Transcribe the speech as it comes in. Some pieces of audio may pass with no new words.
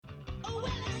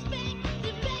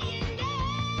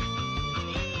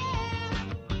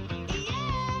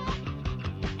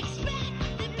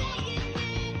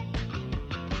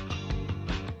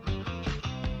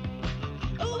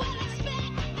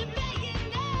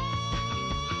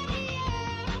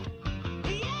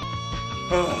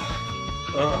I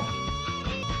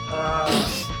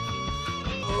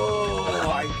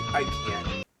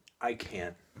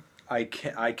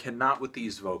cannot with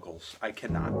these vocals. I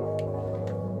cannot.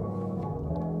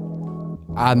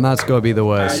 And that's got to be the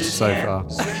worst so far.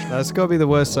 That's got to be the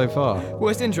worst so far.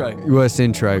 Worst intro? Worst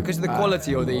intro. Because of the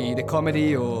quality or the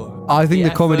comedy or... I think the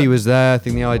effort? comedy was there. I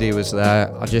think the idea was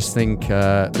there. I just think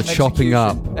the chopping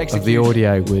up of the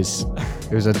audio was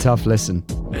a tough listen.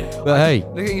 But hey.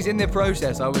 The thing is, in the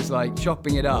process, I was like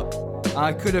chopping it up.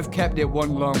 I could have kept it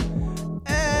one long...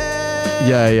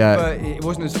 Yeah. But it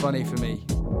wasn't as funny for me.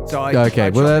 So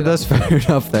That's fair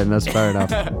enough then. That's fair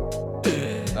enough.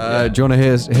 Do you want to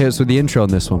hear us with the intro on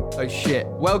this one? Oh shit.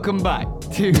 Welcome back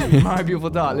to My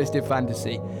Beautiful Dark Listed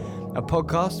Fantasy, a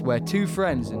podcast where two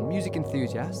friends and music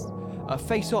enthusiasts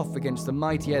face off against the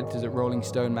mighty editors at Rolling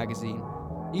Stone magazine.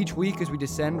 Each week as we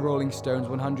descend Rolling Stone's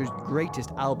 100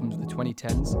 greatest albums of the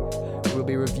 2010s, we'll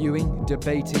be reviewing,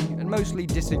 debating, and mostly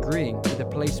disagreeing with the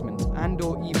placement and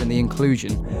or even the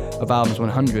inclusion of albums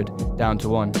 100 down to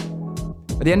 1.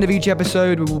 At the end of each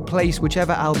episode, we will place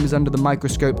whichever album is under the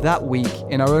microscope that week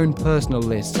in our own personal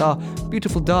lists, our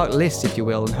beautiful dark lists, if you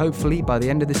will, and hopefully by the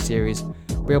end of this series,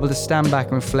 we'll be able to stand back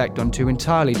and reflect on two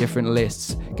entirely different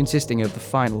lists consisting of the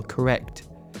final correct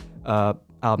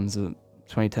albums of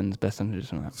 2010's best 100 or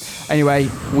something. Anyway,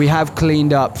 we have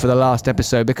cleaned up for the last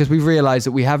episode because we've realised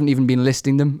that we haven't even been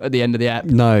listing them at the end of the app.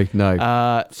 No.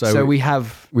 So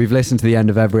we've listened to the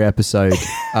end of every episode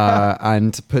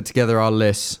and put together our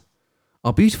lists.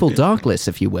 Our beautiful dark lists,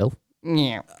 if you will.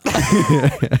 Yeah.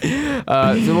 The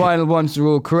final ones are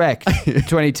all correct.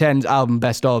 2010's album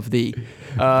best of the...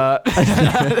 I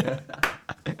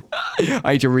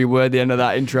need to reword the end of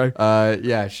that intro.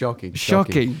 Yeah, shocking.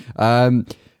 And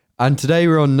today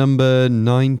we're on number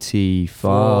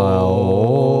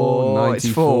 94. It's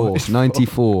four.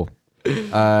 94.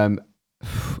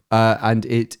 And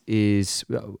it is...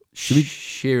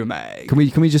 Shirmag.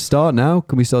 Can we just start now?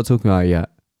 Can we start talking about it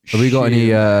yet? Have we got any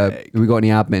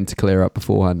admin to clear up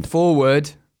beforehand? Forward,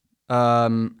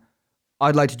 I'd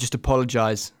like to just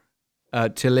apologise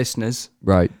to listeners,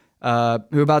 right, who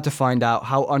are about to find out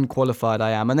how unqualified I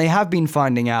am, and they have been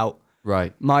finding out,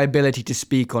 right, my ability to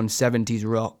speak on 70s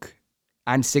rock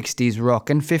and 60s rock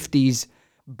and 50s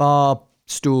bar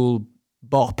stool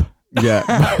bop. Yeah,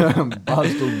 bar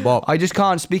stool bop. I just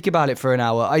can't speak about it for an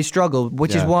hour. I struggle,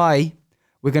 which is why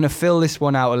we're going to fill this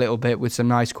one out a little bit with some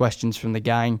nice questions from the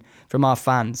gang, from our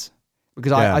fans.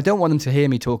 Because I don't want them to hear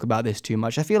me talk about this too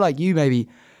much. I feel like you maybe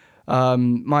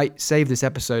might save this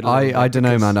episode a little bit. I don't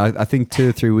know, man. I think 2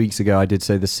 or 3 weeks ago I did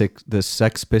say the Sex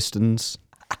Pistons.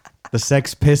 The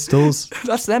Sex Pistols.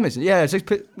 That's them, isn't it? Yeah, Sex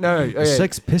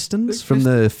Pistons from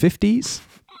the 50s?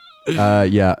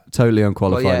 Yeah, totally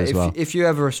unqualified as well. If you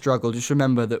ever struggle, just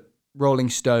remember that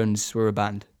Rolling Stones were a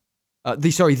band.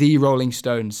 The Rolling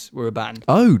Stones were a band.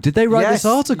 Oh, did they write this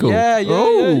article? Yeah.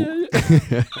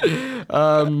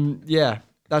 Yeah,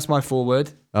 that's my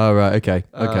forward. Oh, right, okay.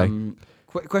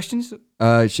 Questions?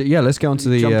 Let's get on to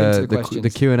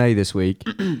the Q&A this week.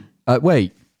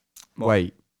 Wait.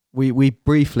 We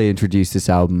briefly introduced this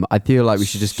album. I feel like we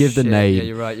should just give the name. Yeah,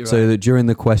 you're right. So that during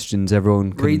the questions,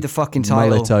 everyone can read the fucking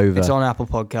title. Mull it over. It's on Apple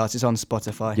Podcasts. It's on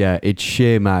Spotify. Yeah, it's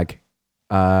Shirmag.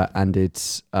 And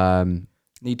it's...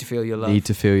 Need to Feel Your Love. Need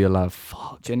to Feel Your Love.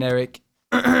 Fuck. Generic.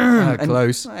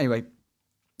 Close. Anyway.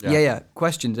 Yeah.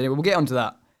 Questions. Anyway, we'll get onto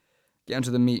that. Get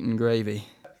onto the meat and gravy.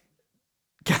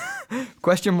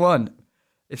 Question 1.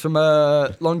 It's from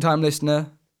a long-time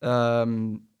listener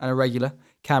and a regular,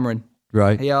 Cameron.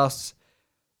 Right. He asks,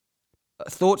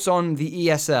 thoughts on the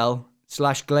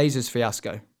ESL/Glazers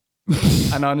fiasco?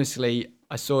 And honestly,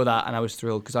 I saw that and I was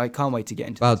thrilled because I can't wait to get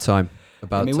into About this. time.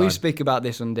 We speak about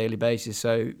this on a daily basis,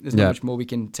 so there's not much more we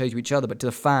can say to each other. But to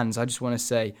the fans, I just want to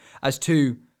say, as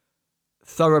two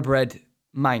thoroughbred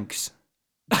Manx,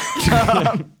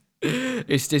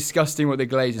 it's disgusting what the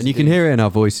Glazers And you do. can hear it in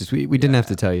our voices. We didn't have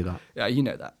to tell you that. Yeah, you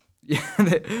know that. Yeah,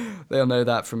 they'll know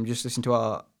that from just listening to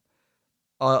our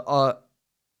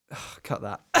cut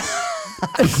that.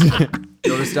 Do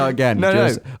you want to start again?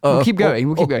 No. We'll keep going.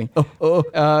 We'll keep going. So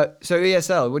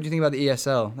ESL, what do you think about the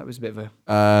ESL? That was a bit of a...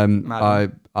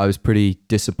 I was pretty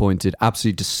disappointed.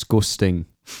 Absolutely disgusting.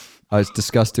 I was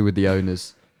disgusted with the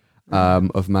owners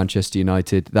of Manchester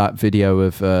United. That video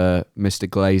of Mr.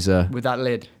 Glazer... With that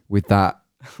lid. With that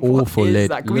awful lid.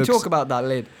 Can we talk about that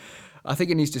lid? I think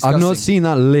it needs discussing. I've not seen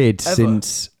that lid ever.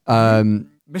 Since...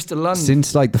 Mr. London.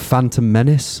 Since like the Phantom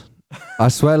Menace. I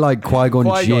swear like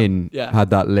Qui-Gon Jinn had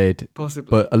that lid.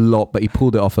 Possibly. But he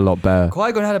pulled it off a lot better.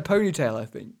 Qui-Gon had a ponytail, I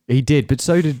think. He did, but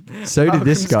so did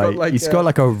this guy. He's got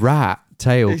like a rat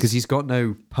tail because he's got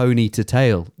no pony to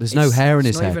tail. There's no hair in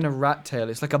his It's not head. even a rat tail.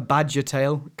 It's like a badger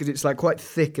tail because it's like quite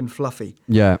thick and fluffy.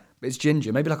 Yeah. But it's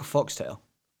ginger, maybe like a foxtail.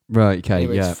 Right. Okay.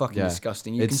 Anyway, yeah. it's fucking yeah.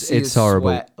 disgusting. You can It's see it's the horrible.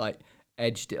 sweat like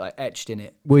etched in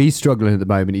it. Well, he's struggling at the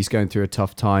moment. He's going through a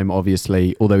tough time,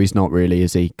 obviously. Although he's not really,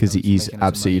 is he? Because No, he's he's making lots of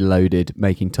absolutely loaded,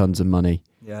 making tons of money.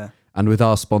 Yeah. And with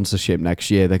our sponsorship next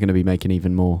year, they're going to be making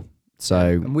even more. So,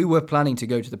 And we were planning to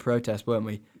go to the protest, weren't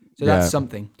we? So Yeah. that's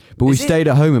something. but we Is it? stayed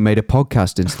at home and made a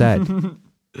podcast instead.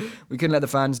 We couldn't let the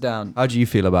fans down. How do you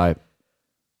feel about it?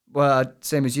 Well,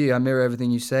 same as you. I mirror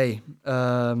everything you say.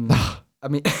 I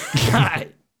mean,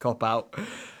 cop out.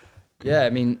 Yeah, I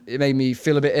mean, it made me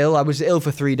feel a bit ill. I was ill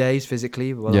for 3 days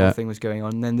physically while the Yeah. whole thing was going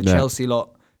on. And then the Yeah. Chelsea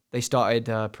lot, they started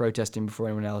protesting before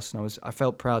anyone else, and I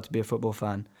felt proud to be a football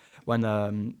fan when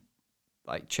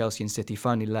like Chelsea and City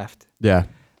finally left. Yeah.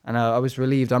 And I was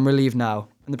relieved. I'm relieved now.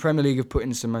 And the Premier League have put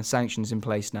in some sanctions in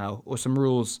place now, or some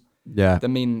rules Yeah. that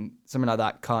mean something like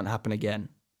that can't happen again.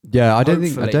 Yeah. I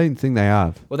Hopefully. don't think they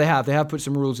have. Well, they have put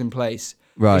some rules in place.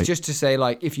 Right. It's just to say,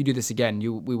 like, if you do this again,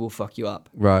 we will fuck you up.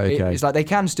 Right. Okay. It's like they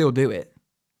can still do it,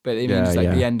 but it Yeah, means like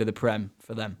yeah. the end of the Prem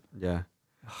for them. Yeah.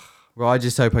 Well, I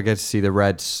just hope I get to see the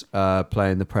Reds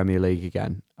play in the Premier League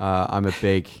again. I'm a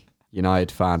big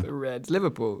United fan. The Reds,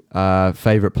 Liverpool.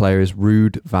 Favorite player is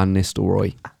Ruud van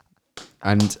Nistelrooy.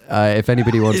 And if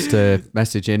anybody wants to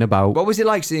message in about What was it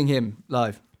like seeing him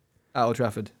live at Old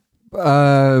Trafford?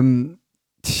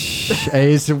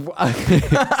 is one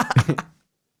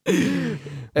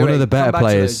Anyway, of the better come back to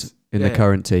players those. in Yeah. the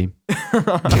current team.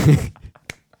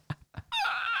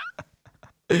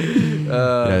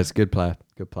 Yeah, it's a good player.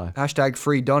 Good player. Hashtag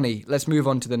free Donny. Let's move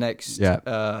on to the next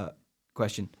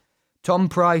question. Tom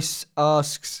Price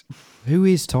asks, Who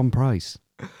is Tom Price?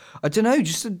 I don't know,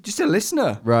 just a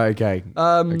listener. Right. Okay.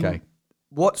 Okay.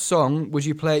 What song would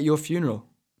you play at your funeral?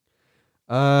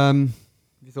 Um.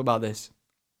 Have you thought about this?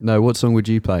 No. What song would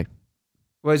you play?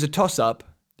 Well, it's a toss-up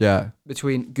Yeah.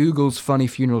 between Google's funny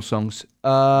funeral songs.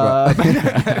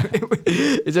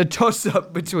 It's a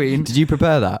toss-up between Did you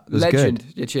prepare that? It was Legend.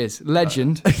 Good. Yeah, cheers.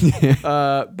 Legend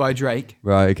by Drake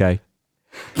Right. Okay.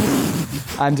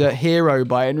 and Hero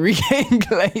by Enrique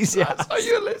Iglesias. Are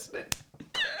you listening?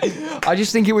 I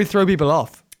just think it would throw people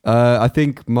off. I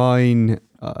think mine.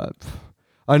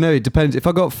 I know it depends. If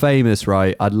I got famous,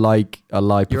 right, I'd like a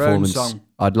live Your own performance. song.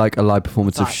 I'd like a live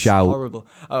performance of That's "Shout." horrible.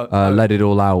 Let It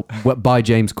All Out by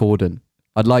James Corden.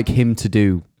 I'd like him to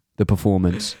do the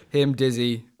performance Him,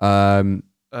 Dizzy.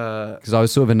 because I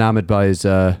was sort of enamored by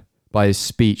his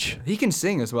speech. He can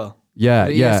sing as well. Yeah,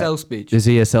 The yeah. ESL speech. His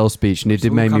ESL speech, and it did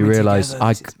all make me coming realise together.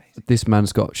 This is amazing. this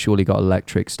man's surely got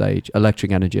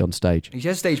electric energy on stage. He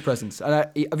has stage presence. And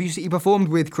have you seen, he performed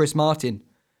with Chris Martin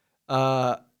at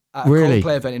a Really?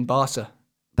 Coldplay event in Barca.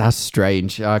 That's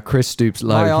strange. Chris Stoops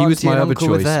low. My He was auntie my and other uncle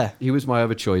were choice. there. He was my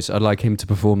other choice. I'd like him to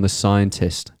perform The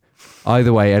Scientist.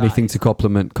 Either way, anything to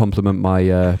compliment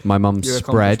my mum's Your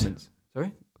spread. accomplishments.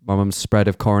 Sorry? My mum's spread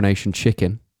of coronation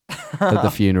chicken at the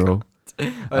funeral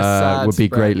A sad would be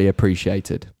spread. greatly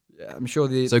appreciated. Yeah, I'm sure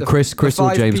the So the- Chris the or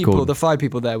five James people, Corden? the 5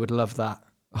 people there would love that.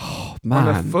 On a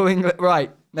Man, full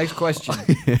right. Next question.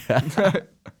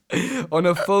 On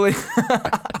a full.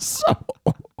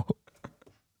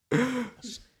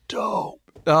 dope.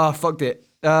 Oh, fucked it.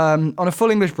 On a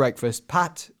full English breakfast,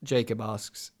 Pat Jacob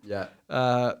asks, Yeah.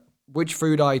 which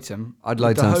food item? I'd would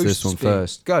like the to answer this hosts one be?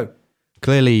 first. Go.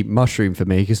 Clearly, mushroom for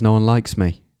me because no one likes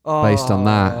me. Based on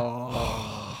that.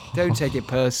 Don't take it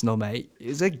personal, mate.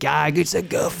 It's a gag. It's a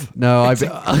guff. No, It's a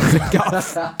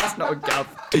guff. It's not a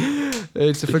guff.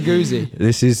 It's a fagoozy.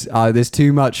 This is there's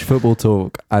too much football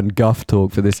talk and guff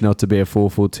talk for this not to be a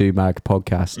 442 mag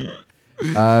podcast.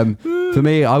 For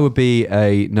me, I would be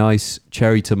a nice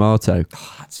cherry tomato.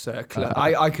 That's clever.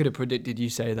 I could have predicted you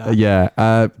say that.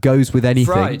 Yeah, goes with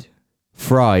anything. Fried.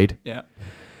 Fried. Yeah.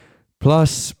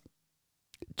 Plus,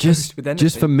 just with anything.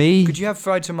 for me. Could you have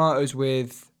fried tomatoes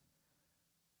with?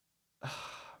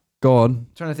 Go on.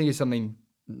 Trying to think of something.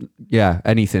 Yeah,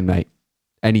 anything, mate.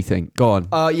 Anything. Go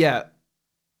on. Yeah.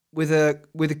 With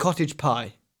a cottage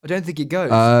pie. I don't think it goes.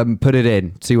 Put it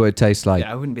in. See what it tastes like.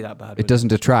 yeah, it wouldn't be that bad. It doesn't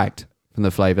detract from the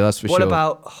flavour. That's for What sure.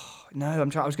 about? No, I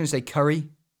was going to say curry,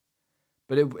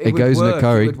 but it It would goes in work. a It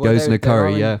curry. would work. Goes in a There curry.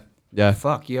 aren't- Yeah. Yeah.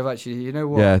 Fuck, you have actually. You know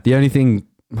what? Yeah. The only thing.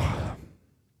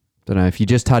 Don't know if you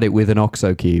just had it with an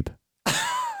OXO cube.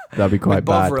 That'd be quite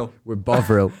bad. Bovril. With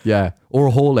Bovril, yeah, or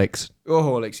a Horlicks. Or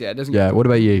Horlicks. Yeah, it doesn't. Yeah. What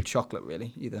about you? Chocolate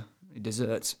really either.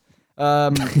 Desserts.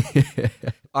 I'm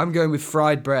going with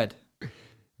fried bread.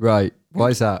 Right. Why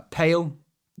is that? Pale,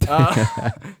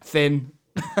 thin.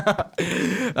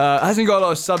 Hasn't got a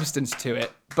lot of substance to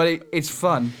it, but it's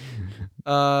fun.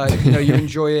 You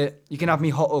enjoy it. You can have me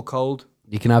hot or cold.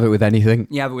 You can have it with anything.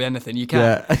 You have it with anything. You can,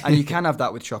 Yeah. and you can have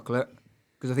that with chocolate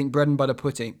because I think bread and butter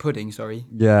pudding. Sorry.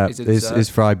 Yeah, is a it's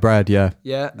dessert. fried bread. Yeah,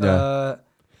 Yeah. Yeah.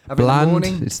 Have it in the bland.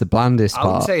 morning. It's the blandest I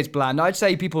wouldn't part. say it's bland. I'd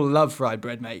say people love fried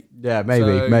bread, mate. Yeah, maybe,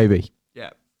 So- maybe. Yeah,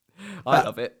 I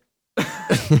love it.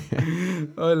 I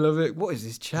love it. What is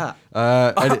this chat?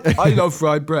 I love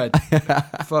fried bread.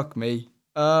 Fuck me.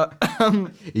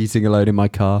 Eating alone in my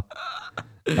car.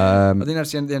 I think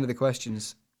that's the end of the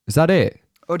questions. Is that it?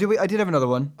 Oh, did we? I did have another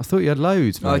one. I thought you had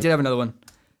loads, No, I mate. did have another one.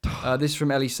 This is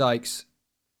from Ellie Sykes.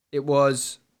 It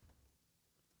was.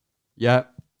 Yeah.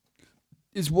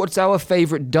 What's our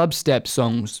favourite dubstep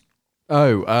songs?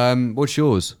 Oh, what's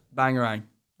yours? Bangarang.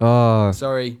 Oh,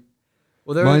 Sorry.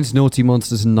 Well, there mine's Naughty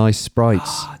Monsters and Nice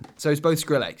Sprites. so it's both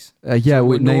Skrillex. Yeah, so well,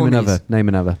 we're name normies. another. Name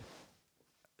another.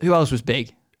 Who else was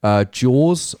big?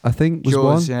 Jaws, I think, was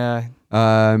Jaws, one.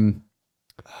 yeah.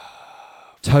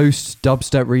 Toast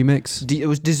dubstep remix. It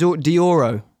was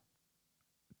Dioro.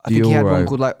 I think he had one Dioro.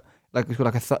 called it was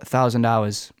called like 1,000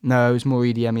 hours. No, it was more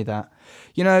EDM-y that.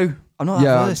 You know, I'm not that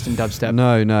Yeah, versed in dubstep.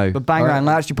 No. But Bangarang,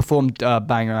 I actually performed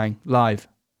Bangarang live.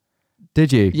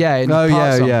 Did you? Yeah, in Oh, the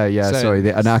part song. yeah. So- Sorry,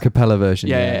 an a cappella version.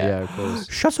 Yeah. of course.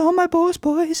 Shut on my boys.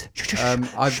 I've- Shut on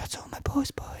my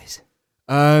boys.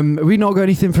 We not got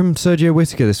anything from Sergio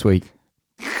Whittaker this week.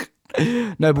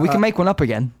 No, but we can make one up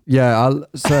again. Yeah,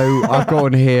 I've got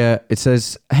one here. It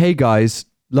says, "Hey guys,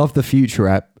 love the Future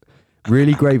app.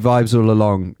 Really great vibes all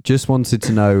along. Just wanted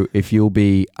to know if you'll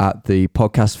be at the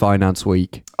Podcast Finance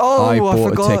Week. Oh, I bought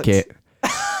forgot. a ticket.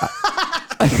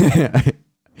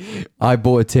 I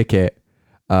bought a ticket,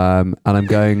 and I'm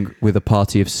going with a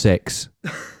party of 6.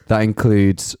 That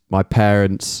includes my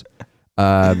parents,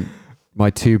 my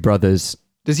 2 brothers,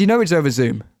 Does he know it's over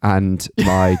Zoom? and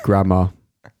my grandma.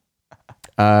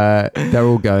 They're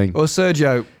all going. Or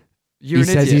Sergio, you're He an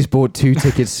says idiot. he's bought 2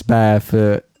 tickets spare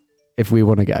for if we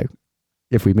want to go.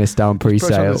 If we miss down Put us on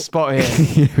pre-sale. the spot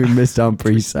here. We missed down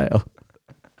pre-sale.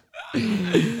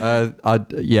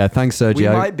 Thanks, Sergio. We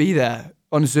might be there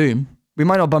on Zoom. We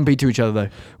might not bump into each other though.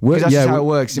 We're- Because that's just how we- it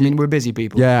works. I mean, we're busy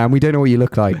people. Yeah, and we don't know what you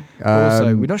look like.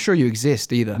 Also, we're not sure you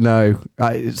exist either. No,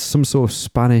 it's some sort of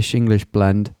Spanish-English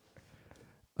blend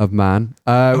of man.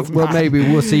 Of well, man. maybe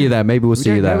we'll see you there. Maybe we'll we see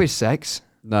you don't there. know his sex.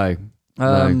 No.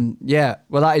 No. Yeah.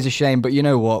 Well, that is a shame, but you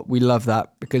know what? We love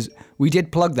that because we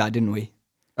did plug that, didn't we?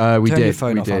 We Turn did. your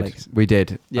phone we off, did. Alex. We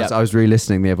did. Yeah. I was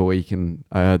re-listening the other week and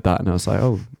I heard that and I was like,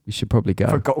 oh, we should probably go.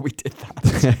 Forgot we did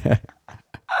that.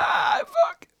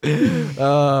 Fuck.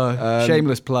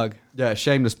 Shameless plug. Yeah,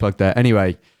 shameless plug there.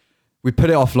 Anyway, we put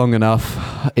it off long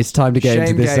enough. It's time to get Shame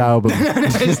into this game. album.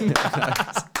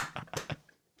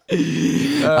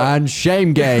 And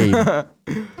Shame Game. No,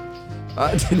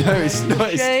 it's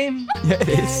not. Shame. Yeah, it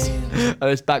is. Oh,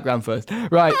 it's background first.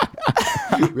 Right.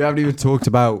 We haven't even talked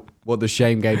about what the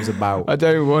Shame Game's about. I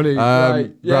don't want to.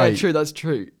 Right. Yeah, right. true. That's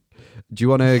true. Do you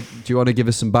want to give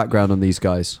us some background on these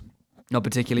guys? Not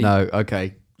particularly. No.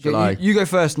 Okay. Shall I? You go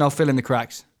first and I'll fill in the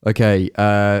cracks. Okay.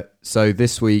 So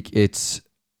this week it's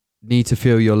 "Need to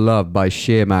Feel Your Love" by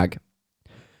Sheer Mag.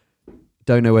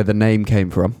 Don't know where the name came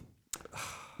from,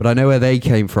 but I know where they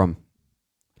came from.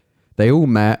 They all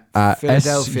met at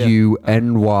Philadelphia.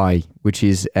 SUNY, which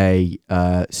is a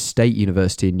state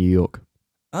university in New York.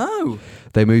 Oh.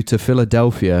 They moved to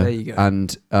Philadelphia There you go.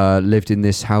 and lived in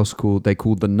this house called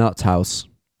the Nut House.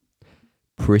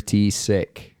 Pretty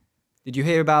sick. Did you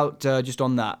hear about, just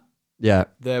on that, Yeah.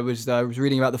 I was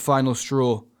reading about the final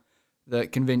straw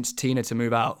that convinced Tina to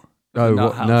move out of Oh, the Nut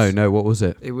what? House. No. What was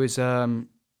it? It was,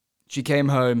 she came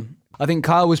home. I think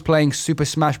Kyle was playing Super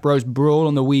Smash Bros. Brawl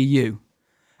on the Wii U.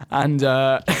 And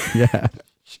Yeah.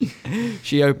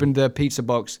 she opened the pizza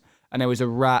box and there was a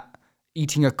rat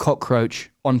eating a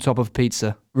cockroach on top of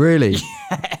pizza. Really?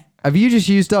 Have you just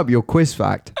used up your quiz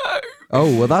fact?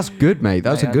 Oh, well, that's good, mate.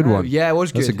 That's a I good know. one. Yeah, it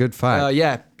was good. That's a good fact.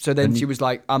 Yeah. So then she was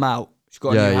like, I'm out. She's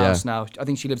got a Yeah, new yeah. house now. I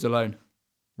think she lives alone.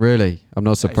 Really? I'm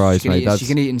not surprised, she can mate. Eat, she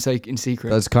can eat in secret.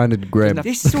 That's kind of grim.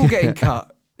 This is all getting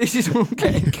cut. This is all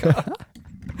getting cut.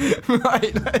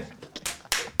 Right.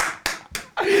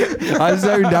 I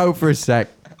zoned out for a sec.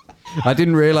 I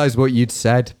didn't realise what you'd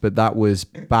said, but that was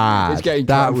bad. It's getting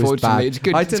that cut, was unfortunately. bad. It's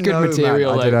good. I It's don't good know,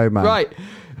 material. Man. I don't know, man. Right.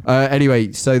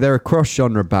 Anyway, so they're a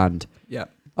cross-genre band. Yeah.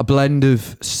 A blend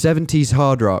of 70s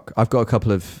hard rock. I've got a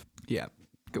couple of Yeah.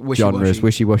 genres,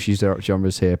 wishy-washy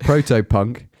genres here.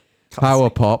 Proto-punk, power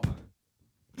pop,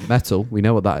 metal. We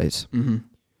know what that is. Mm-hmm.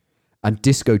 And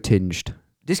disco-tinged.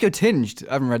 Disco tinged.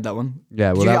 I haven't read that one.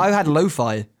 Yeah, well, I had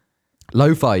lo-fi.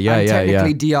 lo-fi. Yeah, and yeah, yeah.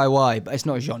 technically DIY, but it's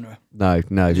not a genre. No.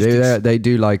 just They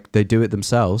do it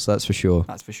themselves. That's for sure.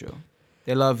 That's for sure.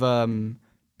 They love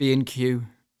B&Q.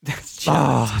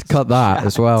 Cut that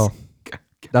as well.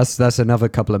 That's another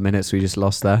couple of minutes we just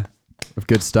lost there of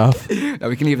good stuff. No,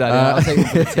 we can leave that in. I'll take one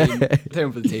for the team. Take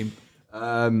one for the team.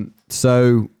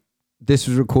 So this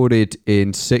was recorded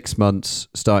in 6 months,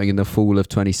 starting in the fall of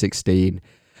 2016.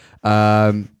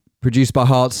 Produced by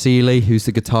Hart Seeley, who's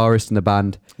the guitarist in the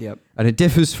band. Yep. And it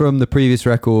differs from the previous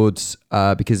records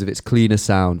because of its cleaner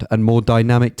sound and more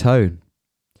dynamic tone.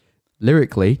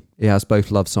 Lyrically, it has both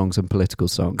love songs and political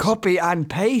songs. Copy and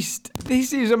paste.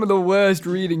 This is some of the worst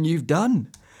reading you've done.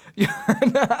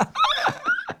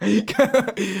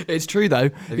 It's true though.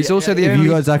 It's also the Have only.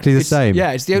 you got exactly the same?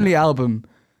 Yeah, it's the only album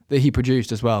that he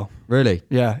produced as well. Really?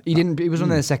 Yeah, he didn't. He was on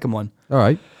the second one. All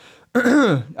right.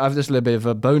 I have just a little bit of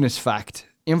a bonus fact.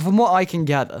 And from what I can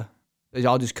gather,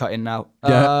 I'll just cut in now.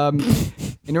 Yeah.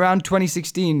 In around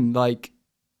 2016, like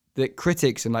the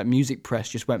critics and like music press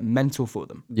just went mental for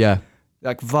them. Yeah.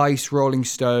 Like Vice, Rolling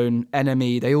Stone,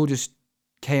 Enemy, they all just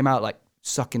came out like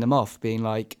sucking them off, being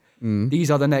like, "These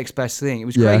are the next best thing." It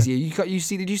was Yeah. crazy.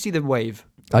 Did you see the wave?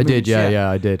 I did, yeah,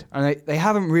 I did. And they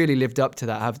haven't really lived up to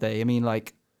that, have they? I mean,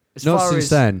 like, as Not far since as,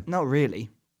 then. Not really.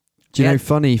 Do you Yeah. know,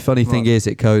 funny thing is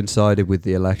it coincided with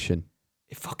the election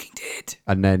It fucking did.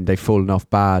 and then they've fallen off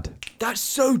bad. That's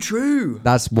so true.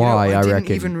 That's why I I didn't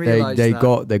reckon even realise they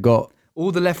that. got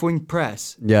All the left wing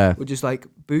press yeah, were just like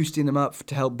boosting them up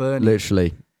to help Bernie.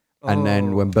 literally. And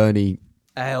then when Bernie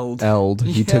Eld.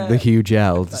 he took the huge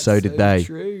L. So did they.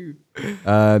 True.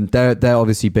 They're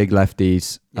obviously big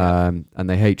lefties, and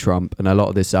they hate Trump. And a lot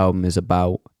of this album is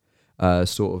about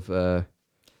sort of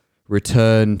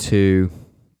return to.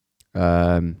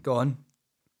 Go on.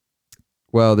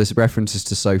 Well, there's references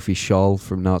to Sophie Scholl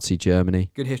from Nazi Germany.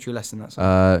 Good history lesson. That's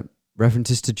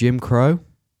References to Jim Crow.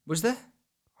 was there?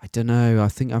 I don't know. I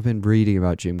think I've been reading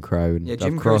about Jim Crow, and Yeah,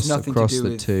 Jim I've Crow's crossed, nothing to across do the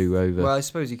with- two over. Well, I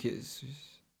suppose it's sort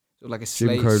of like a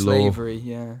Jim Crow law. slavery.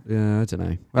 Yeah. Yeah, I don't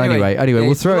know. Well, anyway,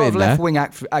 we'll throw it in there. Left wing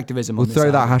activism. We'll on this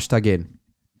throw that album. hashtag in.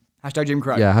 Hashtag Jim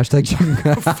Crow. Yeah, hashtag Jim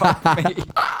Crow. Fuck me.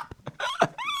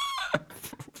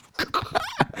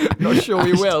 Not sure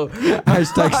we will.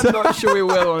 Hashtag I'm not sure we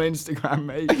will on Instagram,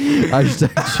 mate.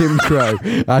 Hashtag Jim Crow.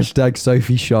 Hashtag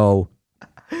Sophie Scholl.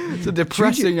 It's a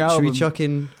depressing Should album. we chuck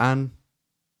in Anne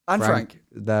and Frank.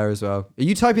 there as well? Are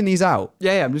you typing these out?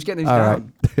 Yeah, I'm just getting these All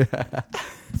down. right.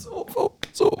 It's awful.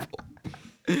 It's awful.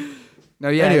 No,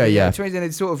 yeah. Anyway, yeah. 2010,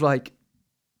 it's sort of like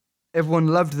everyone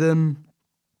loved them.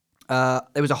 There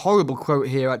was a horrible quote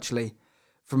here, actually,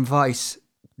 from Vice.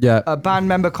 Yeah. A band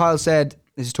member, Kyle, said,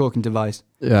 this is talking to Vice,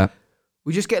 Yeah.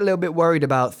 "We just get a little bit worried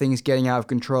about things getting out of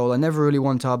control. I never really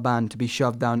want our band to be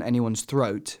shoved down anyone's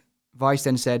throat." Vice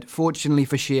then said, "Fortunately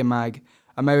for Sheer Mag,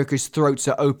 America's throats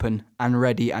are open and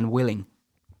ready and willing."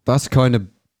 That's kind of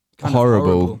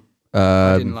horrible.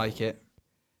 I didn't like it.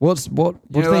 What You do know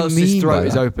who they else's mean throat by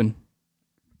is that? open?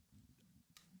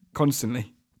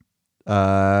 Constantly.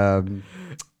 Don't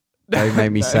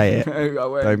make me say it. No, I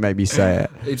won't. Don't make me say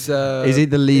it. It's Is it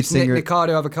the lead it's Nick singer?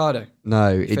 Ricardo Avocado,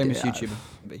 No. famous YouTuber.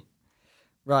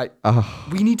 Right, Oh,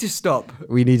 we need to stop.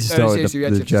 we need to No, start with seriously, we the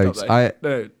actually have to jokes. stop,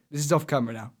 though. No, this is off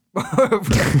camera now.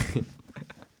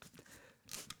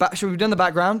 Should we have done the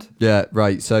background? Yeah,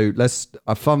 right. So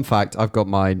a fun fact. I've got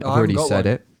mine. Oh, I've I already haven't got said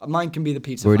one. it. Mine can be the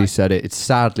pizza. I've already fact. said it. It's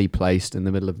sadly placed in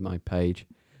the middle of my page.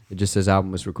 It just says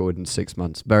album was recorded in 6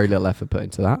 months. Very little effort put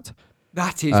into that.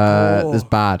 That is poor. That's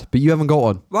bad. But you haven't got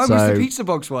one. Why so... was the pizza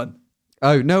box one?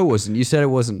 Oh, no, it wasn't. You said it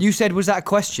wasn't. You said, was that a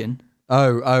question?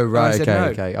 Oh, right. said Okay, no.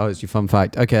 okay. Oh, it's your fun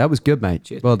fact. Okay, that was good, mate.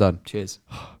 Cheers. Well done. Cheers.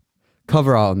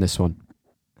 Cover art on this one.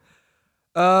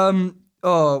 Oh,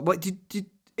 what did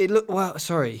it look? Well,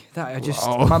 sorry. That I just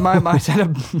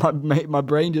my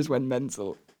brain just went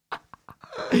mental.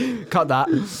 Cut that.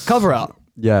 Cover art.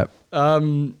 Yeah.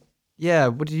 Yeah.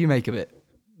 What did you make of it?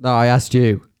 No, I asked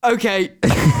you. Okay.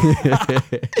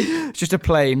 It's just a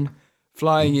plane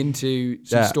flying into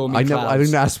some stormy I know. clouds. I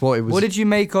didn't ask what it was. What did you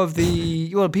make of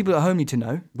the? Well, people at home need to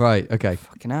know. Right. Okay.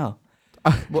 Fucking hell.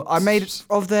 Well, I made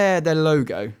of their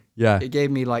logo. Yeah. It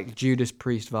gave me like Judas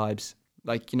Priest vibes,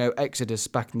 like Exodus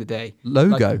back in the day.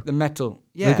 Logo. Like the metal.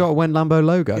 Yeah. They've got a Wen Lambo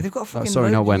logo. Yeah, they've got a fucking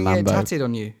sorry, logo. not Wen Yeah, Lambo. tatted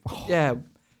on you. Yeah.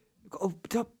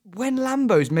 When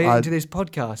Lambo's made it into this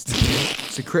podcast.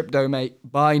 It's a crypto, mate.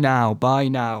 Buy now. Buy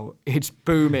now. It's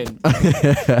booming.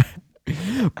 Buy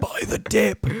the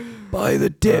dip. Buy the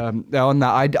dip. On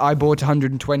that, I bought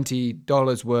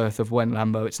 $120 worth of When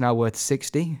Lambo. It's now worth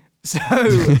 $60. So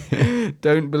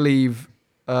don't believe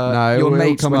No, your it'll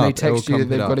mates come when they up. text It'll you that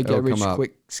they've come got a up. get It'll rich come up.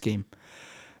 quick scheme.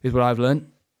 Is what I've learned.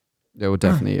 It will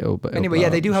definitely. It'll Anyway, yeah,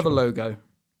 they do have a logo.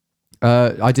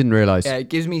 I didn't realise. Yeah, it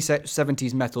gives me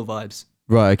 70s metal vibes.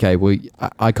 Right. Okay. Well,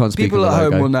 I can't speak. People on at the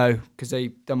home logo. will know because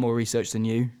they've done more research than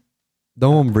you.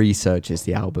 No one researches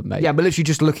the album, mate. Yeah, but literally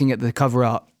just looking at the cover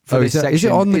art for Oh, this is section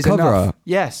it on the is cover enough. art?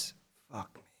 Yes. Fuck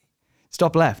me.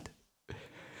 Stop left.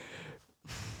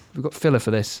 We've got filler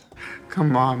for this.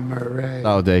 Come on, Murray.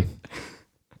 That'll do.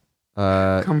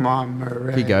 Come on,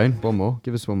 Murray. Keep going. One more.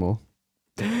 Give us one more.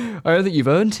 I don't think you've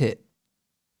earned it.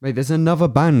 Mate, there's another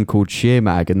band called Sheer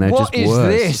Mag, and they're What just is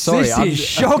worse. this? Sorry, This I'm- is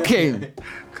shocking.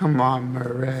 Come on,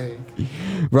 Murray.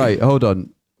 Right, hold on.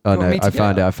 Oh You want no, me to I get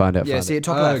found it? it. I found it. I Yeah, found see it. it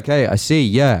top left? Okay, I see.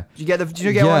 Yeah. Do you get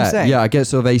what I'm saying? Yeah, I get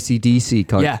sort of AC/DC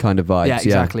kind of vibes.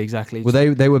 Yeah, exactly.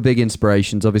 Well, they were big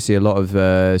inspirations. Obviously, a lot of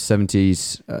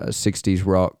 70s, 60s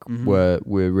rock Mm-hmm. were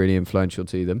really influential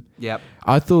to them. Yep.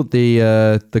 I thought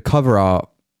the cover art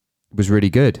was really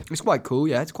good. It's quite cool,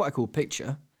 yeah. It's quite a cool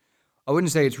picture. I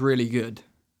wouldn't say it's really good.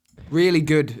 Really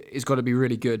good is got to be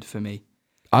really good for me.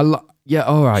 Yeah,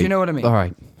 all right. Do you know what I mean? All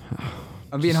right.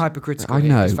 I'm being hypercritical. I here,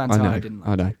 know. 'cause I Fantano know. didn't like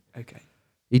I know. it. Okay.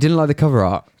 You didn't like the cover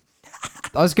art.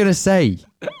 I was gonna say.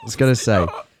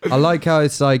 I like how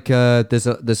it's like there's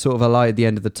sort of a light at the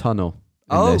end of the tunnel.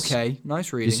 in Oh, this. okay.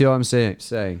 Nice You reading. see what I'm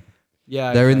saying?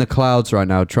 Yeah. They're in the okay. clouds right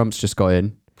now. Trump's just got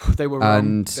in, They were wrong.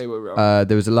 and They were wrong.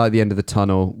 there was a light at the end of the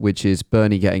tunnel, which is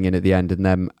Bernie getting in at the end, and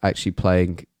them actually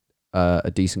playing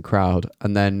a decent crowd.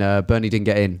 And then Bernie didn't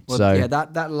get in, Well, so yeah,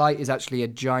 that light is actually a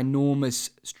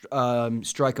ginormous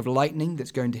strike of lightning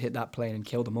that's going to hit that plane and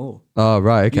kill them all. oh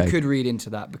right, okay, You could read into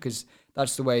that because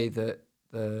that's the way that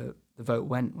the vote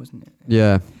went, wasn't it?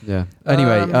 yeah.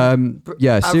 Anyway,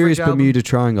 yeah, average serious album? Bermuda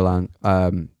Triangle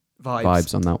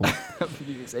vibes on that one.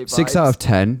 You can say 6 vibes. out of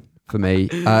 10 for me.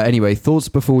 Anyway, thoughts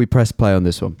before we press play on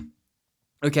this one.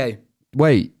 Okay.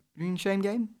 Wait, You mean shame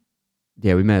game?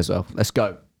 yeah, we may as well. Let's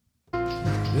go.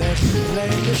 Let's play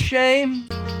the Shame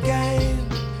game.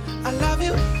 I love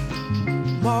you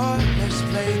more. Let's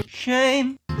play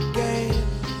shame the game.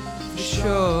 For sure.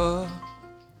 sure.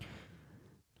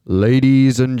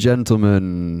 Ladies and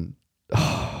gentlemen,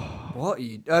 What are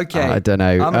you? Okay. I don't know.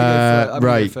 I'm gonna go I'm gonna go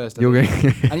right, first, I you're think.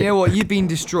 going. And you know what? You've been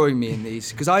destroying me in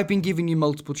these because I've been giving you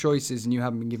multiple choices and you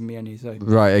haven't been giving me any. So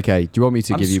Right, okay. Do you want me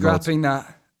to I'm give you more? scrapping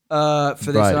that for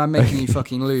this, Right. and I'm making you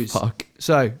fucking lose. Fuck.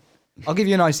 So I'll give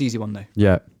you a nice, easy one though.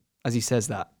 Yeah. As he says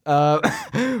that,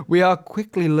 we are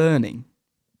quickly learning.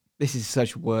 This is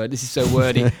such word. This is so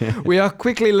wordy. We are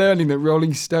quickly learning that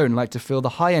Rolling Stone like to fill the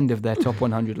high end of their top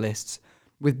 100 lists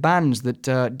with bands that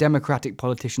Democratic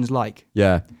politicians like.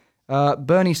 Yeah.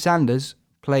 Bernie Sanders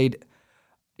played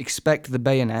 "Expect the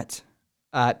Bayonet"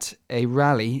 at a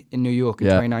rally in New York in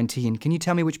Yeah. 2019. Can you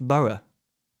tell me which borough?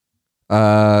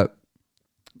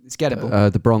 It's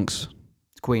gettable. The Bronx.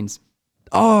 It's Queens.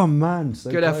 Oh man, so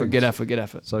Good close. effort. Good effort. Good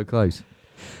effort. So close.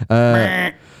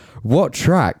 What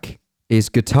track is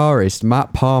guitarist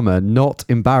Matt Palmer not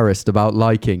embarrassed about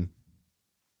liking?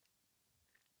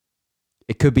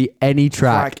 It could be any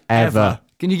track ever.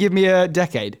 Can you give me a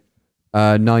decade?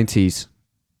 90s.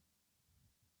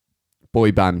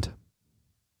 Boy band.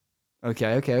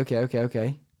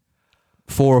 Okay.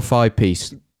 4 or 5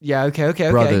 piece. Yeah, okay.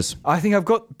 Brothers. I think I've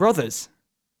got Brothers.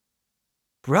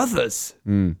 Brothers?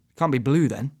 Mm. Can't be Blue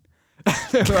then.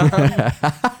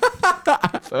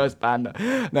 First band.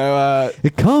 No,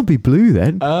 It can't be Blue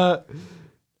then.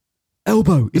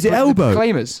 Elbow. Is it the Elbow?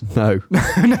 Proclaimers. No.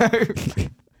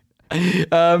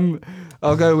 No.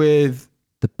 I'll go with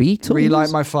The Beatles? Relight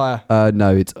My Fire.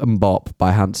 No, it's Mbop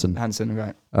by Hanson. Hanson,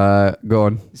 right. Go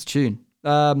on. It's tune.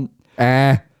 2.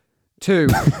 2.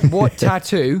 What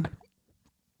tattoo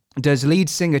does lead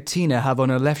singer Tina have on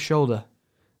her left shoulder?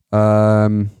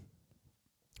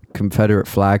 Confederate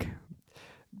flag.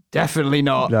 Definitely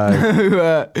not.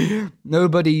 No.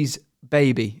 Nobody's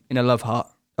baby in a love heart.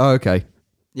 Oh, okay.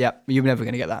 Yeah, you're never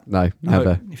going to get that. No,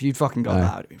 never. If you'd fucking got No.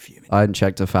 that, I would have been fuming. I hadn't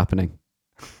checked if happening.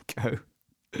 Go.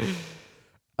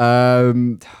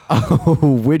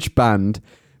 Which band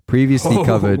previously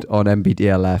covered on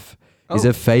MBDLF is Oh.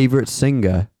 a favourite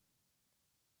singer?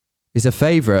 Is a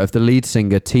favourite of the lead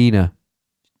singer Tina?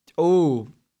 Oh,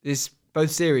 this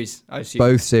both series, I assume.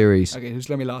 Both series. Okay, just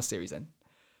let me last series then.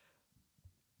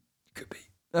 Could be.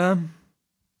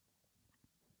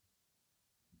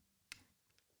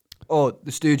 Oh,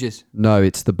 the Stooges. No,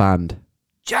 it's the band.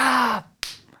 Ja.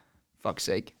 Fuck's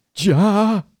sake.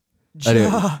 Ja. Anyway,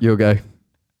 Ja. you'll go.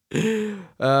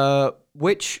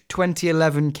 Which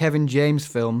 2011 Kevin James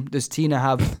film does Tina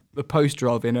have the poster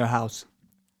of in her house?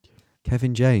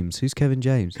 Kevin James. Who's Kevin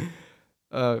James?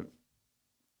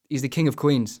 He's the King of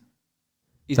Queens.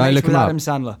 He's Can I mates look with him up? Adam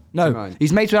Sandler. No, Right.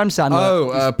 he's mates with Adam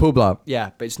Sandler. Paul Blart.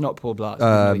 Yeah, but it's not Paul Blart.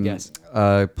 Let me guess.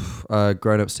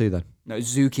 Grown Ups 2 then. No,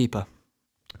 Zookeeper.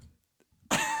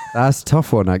 That's a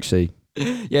tough one, actually.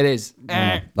 Yeah, it is.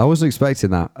 I wasn't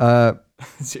expecting that.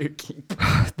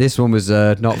 Zookeeper. This one was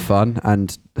not fun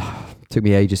and took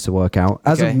me ages to work out.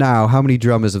 As Okay. of now, how many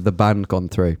drummers have the band gone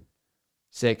through?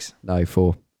 6. No,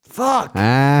 4. Fuck.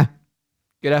 Ah,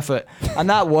 Good effort. And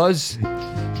that was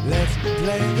Let's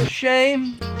play the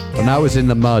Shame. and that was in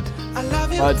the mud. I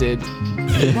love you I did.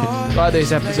 more. By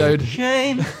this episode.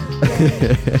 Shame.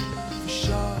 For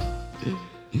sure.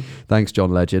 Thanks,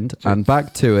 John Legend. And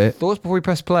back to it. Thoughts before we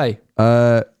press play?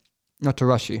 Uh, Not to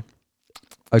rush you.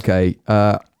 okay.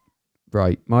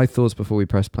 Right. My thoughts before we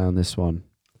press play on this one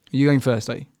You going first,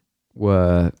 are you?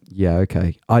 were, yeah,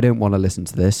 okay. I don't want to listen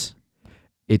to this.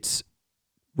 It's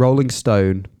Rolling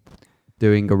Stone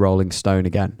doing a Rolling Stone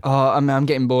again. Oh, I'm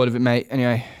getting bored of it, mate.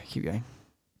 Anyway, keep going.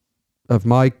 Of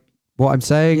what I'm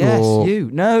saying? Yes, or? you.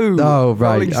 No. Oh,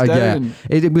 right. Rolling Yeah. Stone.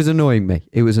 It was annoying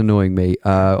me.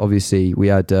 Obviously,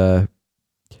 we've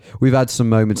had some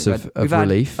moments of We've had-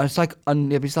 relief. It's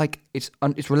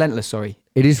it's relentless. Sorry.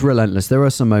 It is relentless. There are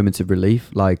some moments of relief,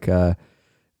 like The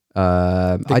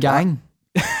gang.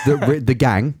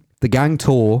 the gang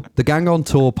tour, the gang on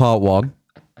tour part 1,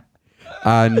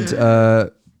 and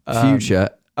Future.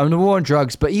 The war on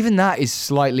drugs, but even that is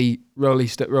slightly Rolling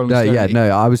Stone. No,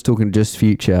 I was talking just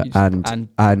Future and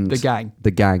the gang.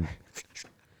 The gang.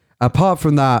 Apart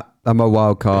from that, and my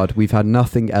wild card, we've had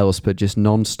nothing else but just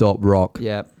non-stop rock.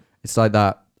 Yeah. It's like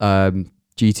that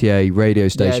GTA radio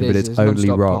station, but it's only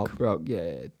non-stop rock. pop, rock.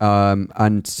 Yeah.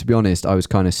 And to be honest, I was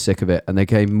kind of sick of it, and they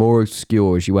became more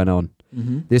obscure as you went on.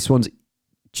 Mm-hmm. This one's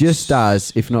just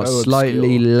as, if not So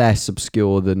slightly obscure. less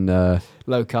obscure than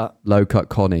Low cut. Low Cut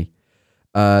Connie.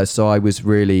 So I was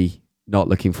really not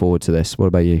looking forward to this. What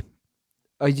about you?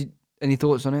 Any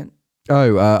thoughts on it?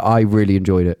 Oh, I really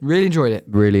enjoyed it. Really enjoyed it.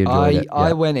 Really enjoyed it. I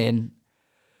Yeah. went in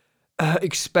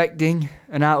expecting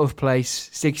an out of place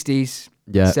 60s,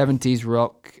 Yeah. 70s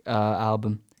rock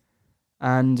album,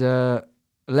 and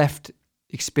left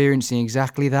experiencing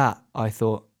exactly that. I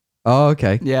thought, Oh,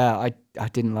 okay. yeah, I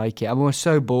didn't like it. I was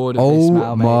so bored of this Oh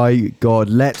now, mate. my God,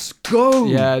 let's go.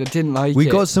 Yeah, I didn't like We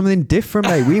it. got something different,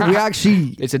 mate. We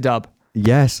actually, It's a dub.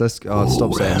 yes, let's,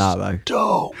 stop saying that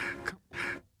though.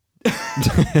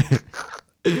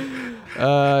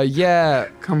 Yeah.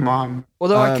 Come on.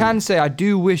 Although I can say I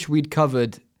do wish we'd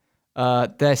covered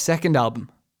their second album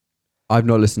I've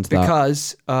not listened to that.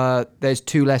 because there's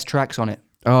 2 less tracks on it.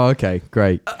 Oh, okay,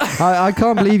 great. I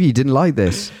can't believe you didn't like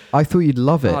this. I thought you'd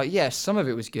love it. Oh, yes, some of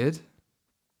it was good.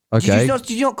 Okay. Did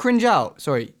you not cringe out?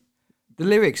 Sorry. The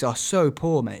lyrics are so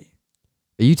poor, mate.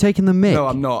 Are you taking the mic? No,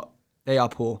 I'm not. They are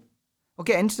poor. I'll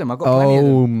get into them. I've got plenty of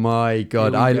them. Oh my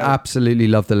God. Here we I go. absolutely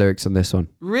love the lyrics on this one.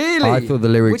 Really? I thought the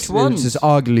lyrics, Which ones? this is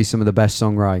arguably some of the best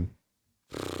songwriting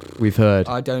we've heard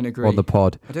I don't agree. on the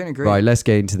pod. I don't agree. Right, let's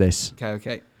get into this.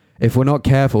 Okay. If we're not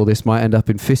careful, this might end up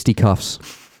in fisticuffs.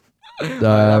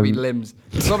 That'd be limbs.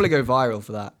 Probably go viral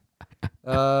for that.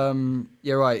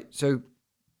 Yeah, right. So,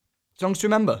 songs to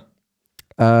remember?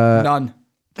 None.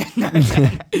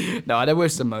 No, there were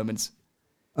some moments.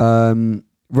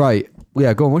 Right.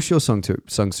 Yeah, go on. What's your songs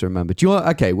to remember? Do you want?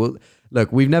 Okay. Well,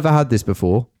 look, we've never had this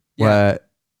before, Yeah. where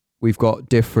we've got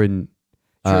different.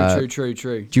 True.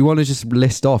 Do you want to just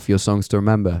list off your songs to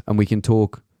remember, and we can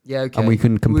talk, Yeah, okay. and we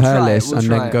can We'll compare try it, lists, we'll and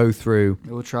try then it. go through?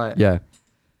 We'll try it. Yeah.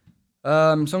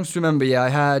 Songs to remember. Yeah, I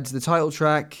had the title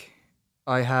track.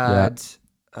 I had.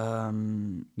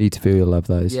 Need to feel your love.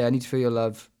 That is. Yeah, I Need to Feel Your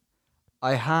Love.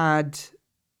 I had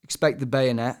Expect the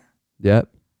Bayonet. Yep.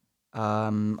 I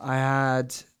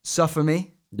had Suffer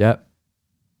Me. Yep.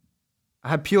 I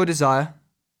had Pure Desire,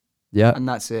 Yep. and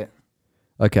that's it.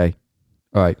 Okay.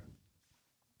 All right.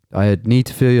 I had Need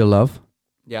to Feel Your Love.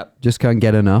 Yep. Just can't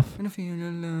get enough. Gonna feel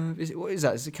your love. What is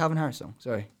that? Is it a Calvin Harris song?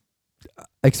 Sorry.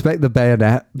 Expect the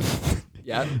Bayonet.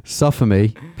 Yeah. Suffer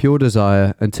Me. Pure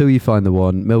Desire. Until You Find the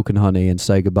One. Milk and Honey. And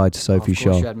Say Goodbye to Sophie Of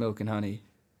course, Shaw. you had Milk and Honey.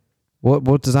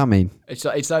 What does that mean? It's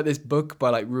like this book by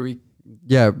like Rui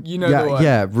Yeah. You know yeah, the one.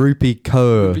 Yeah. Rupi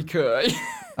Kaur.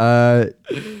 Kaur.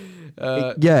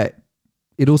 Yeah.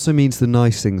 It also means the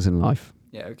nice things in life.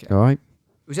 Yeah. Okay. All right.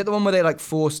 Was that the one where they like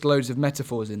forced loads of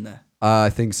metaphors in there? I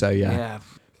think so. Yeah.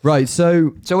 Right.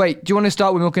 So So wait, do you want to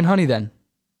start with Milk and Honey then?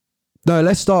 no,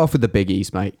 let's start off with the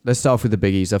biggies, mate. Let's start off with the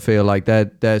biggies. I feel like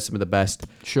they're some of the best.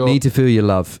 Sure. Need to Feel Your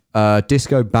Love.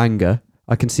 Disco Banger.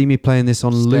 I can see me playing this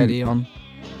on Steady loop. on.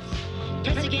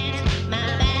 Press against my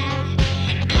back.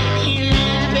 I can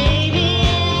lie, baby, I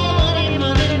want it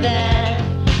more than that.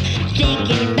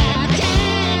 Thinking about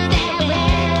times that we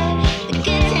had, the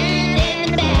good times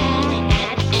and the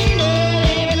bad. At the end of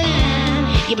every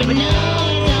line, you would know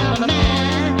it's on my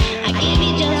mind. I give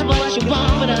you just what you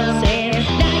want, but I'm saying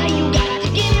now you got to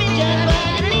give me just what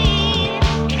I need.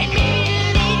 And maybe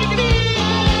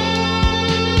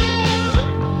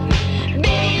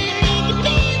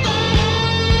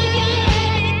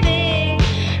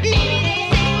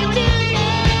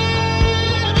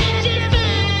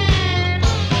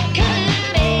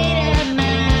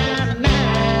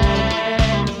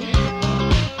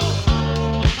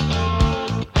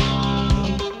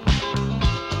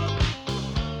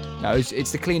No,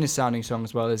 it's the cleanest sounding song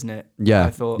as well, isn't it? Yeah, I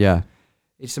thought. yeah.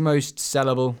 It's the most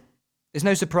sellable. It's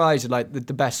no surprise that like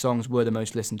the best songs were the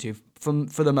most listened to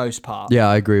for the most part. Yeah,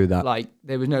 I agree with that. Like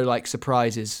there was no like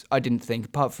surprises. I didn't think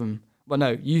apart from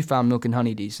no, you found Milk and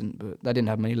Honey decent, but that didn't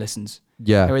have many listens.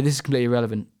 Yeah. Anyway, this is completely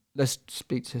irrelevant. Let's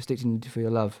stick to Need to Feel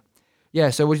Your Love. Yeah.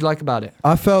 So what do you like about it?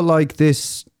 I felt like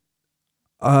this.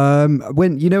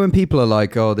 When people are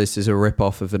like, "Oh, this is a rip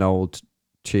off of an old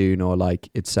tune," or like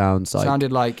it sounds like.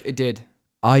 Sounded like it did.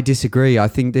 I disagree. I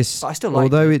think this. But I still liked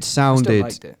although it. it sounded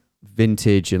liked it.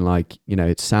 vintage and like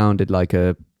it sounded like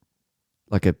a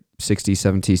 60s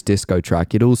 70s disco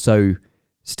track, it also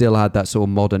still had that sort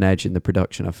of modern edge in the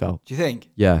production, I felt. Do you think?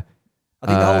 Yeah. I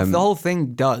think the whole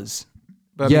thing does.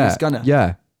 But I mean, it's gonna.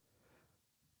 Yeah.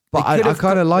 But I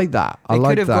kind of like that. I like that. They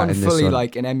could have gone in fully this one.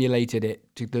 like and emulated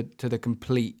it to the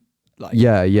complete like.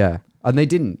 Yeah. And they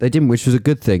didn't, which was a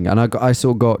good thing. And I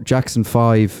sort of got Jackson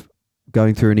 5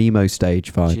 going through an emo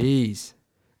stage vibe. Jeez.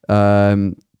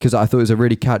 Because I thought it was a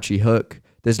really catchy hook.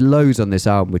 There's loads on this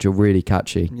album which are really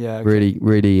catchy. Yeah. Okay. Really,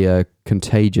 really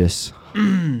contagious.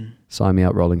 Sign me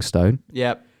up, Rolling Stone.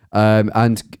 Yep.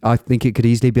 And I think it could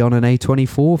easily be on an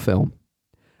A24 film.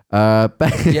 Yeah,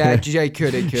 it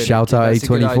could. Shout out That's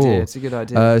A24. It's a good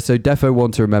idea. So defo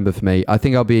One to Remember for me. I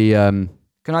think I'll be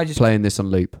Can I just playing this on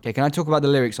loop. Okay, can I talk about the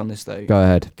lyrics on this though? Go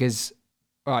ahead. Because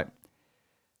right.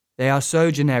 They are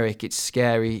so generic, it's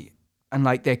scary, and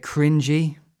like they're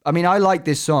cringy. I mean, I like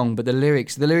this song, but the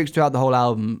lyrics throughout the whole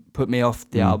album put me off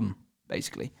the album,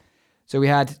 basically. So we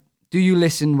had Do You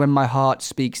Listen When My Heart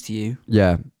Speaks to You?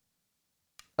 Yeah.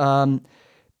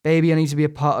 Baby, I need to be a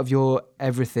part of your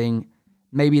everything.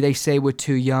 Maybe they say we're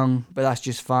too young, but that's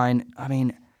just fine. I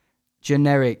mean,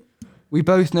 generic. We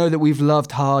both know that we've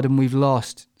loved hard and we've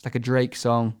lost. It's like a Drake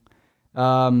song.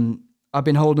 I've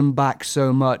been holding back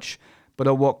so much, but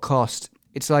at what cost?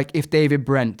 It's like if David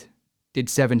Brent did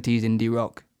 70s indie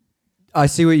rock. I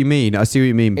see what you mean.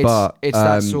 But It's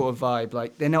that sort of vibe.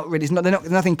 Like they're not really. There's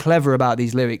nothing clever about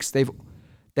these lyrics.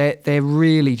 They're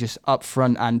really just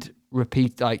upfront and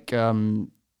repeat like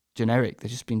generic.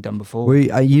 They've just been done before.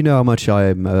 You know how much I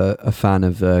am a fan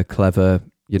of clever.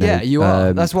 Yeah, you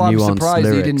are. That's why I'm nuanced surprised that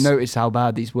you lyrics. didn't notice how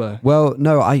bad these were. Well,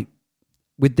 no, I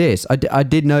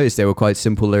did notice there were quite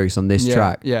simple lyrics on this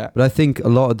track. Yeah. But I think a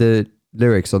lot of the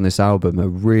lyrics on this album are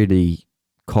really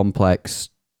complex,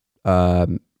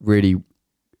 really,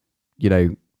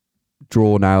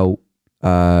 drawn out,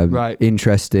 Right.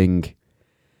 interesting.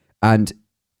 And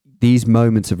these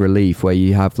moments of relief where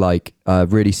you have like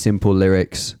really simple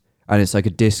lyrics and it's like a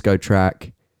disco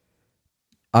track.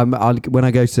 When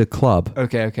I go to the club,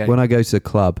 Okay. when I go to the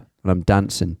club and I'm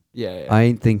dancing, Yeah. I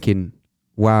ain't thinking,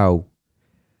 wow,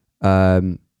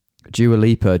 Dua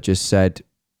Lipa just said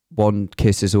one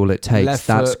kiss is all it takes. Left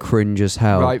That's foot, cringe as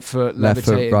hell. Right foot, Left foot,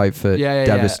 levitating. right foot, Yeah.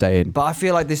 devastating. But I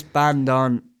feel like this band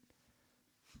aren't.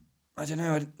 I don't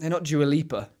know. They're not Dua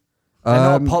Lipa. They're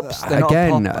not pops. They're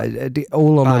again, not a pop.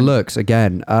 all on the band. looks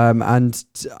again. And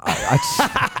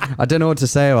I don't know what to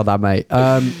say about that, mate.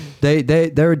 They're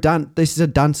this is a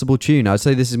danceable tune. I'd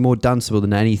say this is more danceable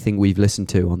than anything we've listened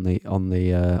to on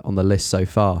the list so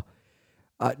far.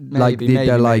 They're like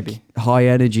maybe. high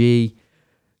energy.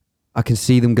 I can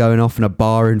see them going off in a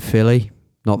bar in Philly.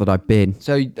 Not that I've been.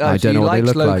 So, I don't you know what they liked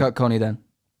look Low like. Cut Connie then?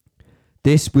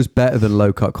 This was better than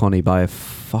Low Cut Connie by a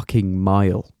fucking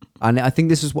mile. And I think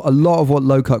this is a lot of what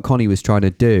Low Cut Connie was trying to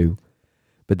do,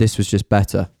 but this was just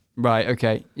better. Right.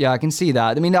 Okay. Yeah, I can see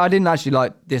that. I mean, I didn't actually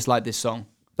dislike this song.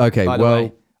 Okay, By the well,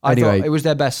 way. I anyway, thought it was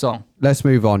their best song. let's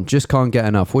move on. Just can't get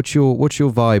enough. What's your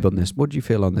vibe on this? What do you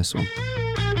feel on this one?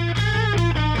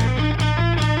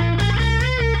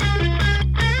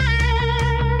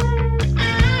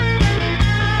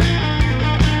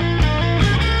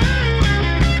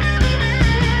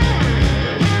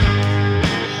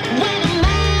 When I'm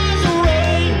miles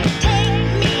away, take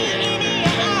me in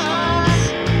your arms.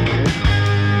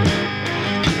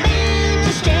 I'm bound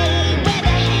to stay where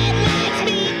the headlights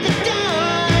meet the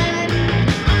dawn.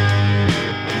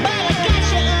 But I got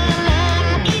you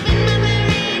unlocked, even when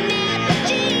we're in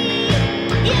apogee.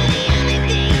 You're the only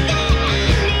thing that I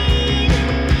need.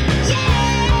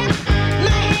 Yeah,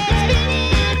 my head's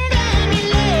spinning from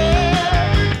your love.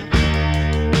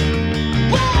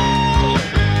 Whoa.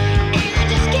 And I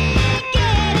just can't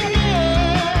get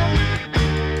enough.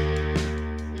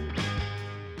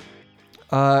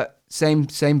 Same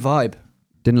vibe.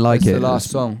 Didn't like It's it. the last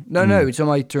song. No, it's on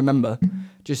my to remember.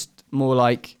 Just more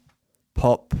like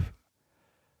pop,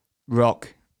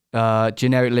 rock,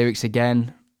 generic lyrics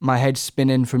again. My head's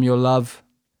spinning from your love,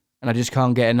 and I just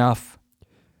can't get enough.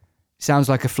 Sounds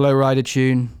like a Flow Rider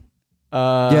tune.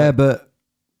 Yeah, but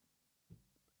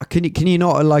Can you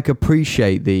not like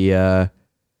appreciate the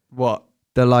What?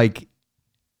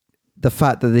 the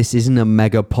fact that this isn't a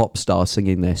mega pop star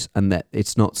singing this, and that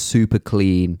it's not super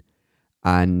clean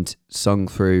and sung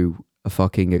through a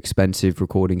fucking expensive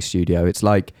recording studio. It's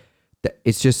like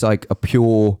it's just like a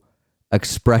pure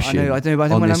expression I know,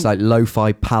 but on when this like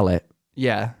lo-fi palette.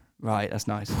 Yeah, right. That's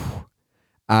nice.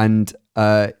 And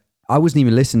I wasn't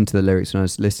even listening to the lyrics when I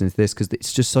was listening to this because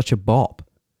it's just such a bop.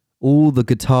 All the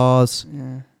guitars,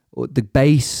 the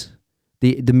bass,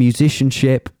 the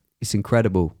musicianship, it's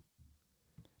incredible.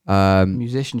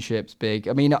 Musicianship's big.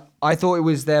 I mean, I thought it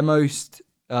was their most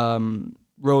Rolling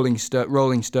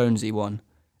Stonesy one.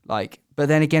 Like, but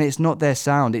then again, it's not their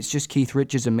sound. It's just Keith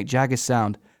Richards and Mick Jagger's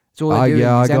sound. It's all they're doing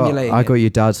is emulating I got it. your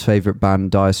dad's favourite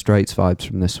band, Dire Straits vibes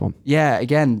from this one. Yeah,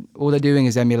 again, all they're doing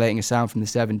is emulating a sound from the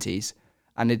 70s.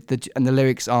 And the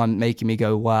lyrics aren't making me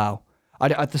go, wow.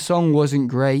 The song wasn't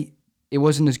great. It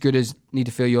wasn't as good as Need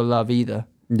to Feel Your Love either.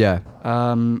 Yeah.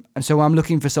 And so I'm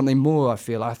looking for something more, I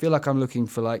feel like I'm looking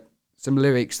for like some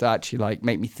lyrics that actually like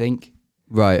make me think.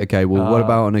 Right, okay. Well, what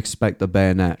about on Expect the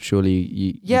Bayonet? Surely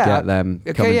you get them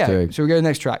coming through. So we go to the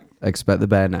next track. Expect the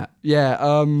Bayonet.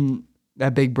 Yeah,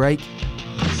 their big break. Stood up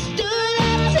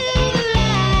to the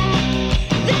light.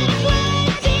 That's why I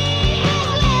see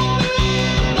how left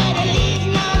around, but it leaves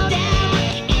no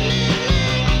doubt in my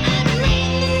mind. I'm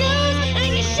reading the news,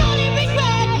 and you surely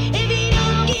regret if you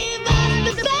don't give us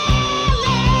the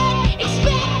ballot.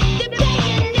 Expect the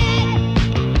bayonet.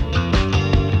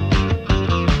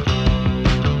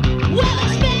 Well,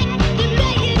 expect the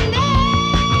bayonet.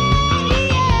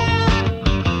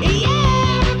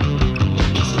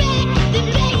 Yeah. Expect the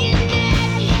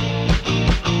bayonet.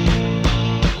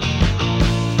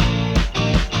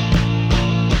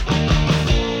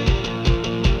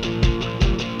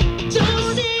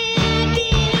 Don't say I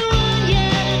didn't warn ya,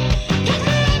 'cause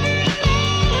forever a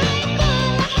man high full of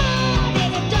heart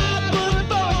is a dark wood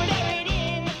forest buried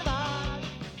in the fog.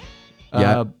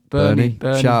 Yeah, Bernie.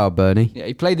 Shout out Bernie. Yeah,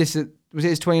 he played this at, was it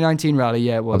his 2019 rally?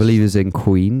 Yeah, it was. I believe it's in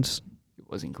Queens. It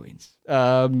was in Queens.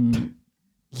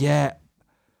 Yeah.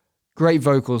 Great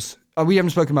vocals. Oh, we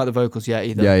haven't spoken about the vocals yet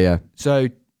either. Yeah. So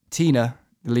Tina,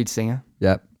 the lead singer,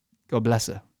 Yeah. God bless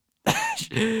her.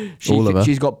 All of her.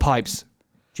 She's got pipes.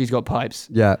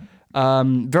 Yeah.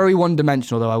 Very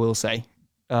one-dimensional, though, I will say.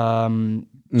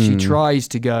 She tries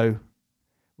to go.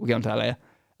 We'll get onto that later.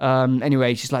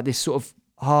 Anyway, she's like this sort of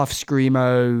half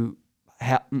screamo,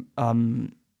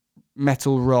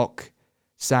 metal rock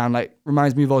sound. Like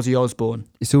reminds me of Ozzy Osbourne.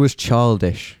 It's always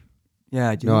childish.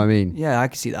 Yeah, do You know what I mean? Yeah, I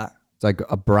can see that. It's like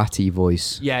a bratty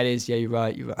voice. Yeah, it is. Yeah, you're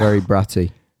right. Very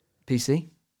bratty. PC.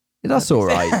 That's all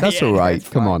right. That's Yeah, all right. it's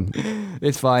Come fine. on.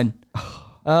 It's fine.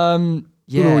 Don't know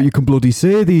Yeah. what you can bloody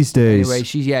say these days. Anyway,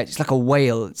 it's like a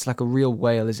whale. It's like a real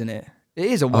whale, isn't it? It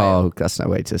is a whale. Oh, that's no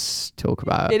way to talk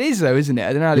about it. It is though, isn't it?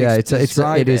 I don't know how to Yeah,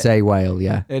 describe it is a whale.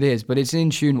 Yeah. It is, but it's an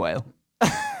in tune whale.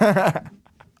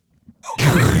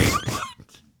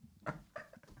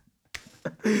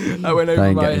 I went over That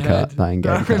ain't my getting head. cut. That ain't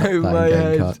getting I went cut. over That my ain't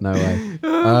getting head. cut. No way.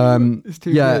 It's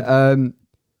too good.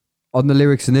 On the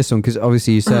lyrics in this one, because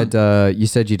obviously you said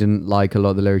you didn't like a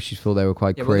lot of the lyrics. You thought they were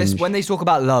quite Yeah, well, cringe. when they talk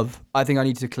about love, I think I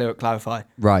need to clarify.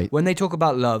 Right. When they talk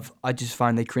about love, I just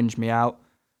find they cringe me out,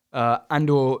 and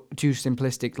or too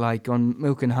simplistic. Like on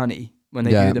Milk and Honey, when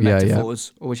they do the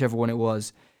metaphors or whichever one it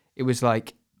was was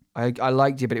like I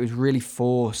liked it, but it was really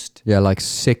forced. Yeah, like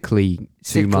sickly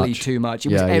too much. Too much.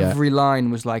 It Yeah, was yeah. every line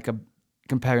was like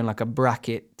comparing like a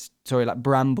bracket. Sorry, like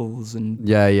brambles and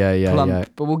Yeah. plump.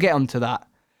 But we'll get onto that.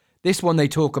 This one they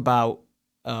talk about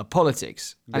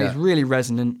politics, and it's really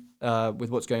resonant with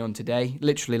what's going on today.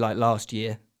 Literally like last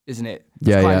year, isn't it?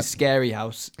 It's quite scary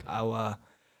how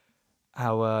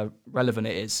relevant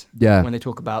it is. Yeah. When they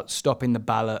talk about stopping the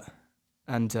ballot,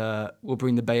 and we'll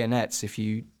bring the bayonets if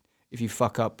you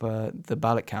fuck up the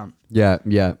ballot count. Yeah.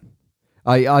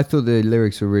 I thought the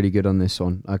lyrics were really good on this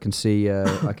one. I can see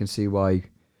why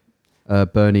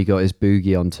Bernie got his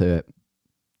boogie onto it.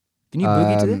 Can you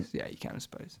boogie to this? Yeah, you can, I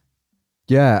suppose.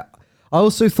 Yeah. I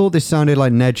also thought this sounded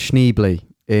like Ned Schneebly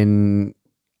in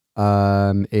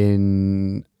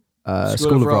School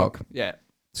of Rock. Yeah.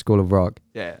 School of Rock.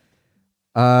 Yeah.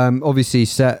 Obviously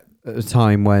set at a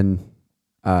time when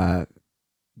the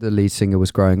lead singer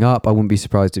was growing up. I wouldn't be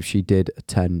surprised if she did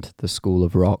attend the School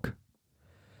of Rock.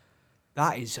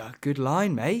 That is a good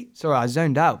line, mate. Sorry, I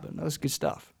zoned out, but that was good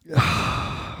stuff.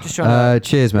 Just trying to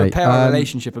cheers, mate. repair our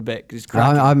relationship a bit because it's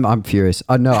cracking. I'm furious.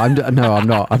 I'm not.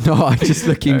 I'm just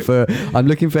looking for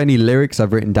any lyrics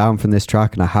I've written down from this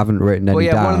track, and I haven't written any Well,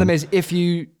 yeah, down. one of them is if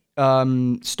you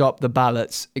stop the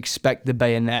ballots, expect the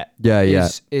bayonet. Yeah, yeah.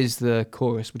 Is the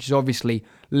chorus, which is obviously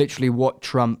literally what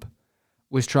Trump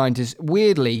was trying to.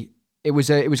 Weirdly, it was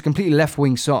a completely left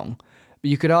wing song, but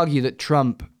you could argue that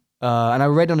Trump. And I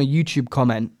read on a YouTube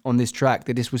comment on this track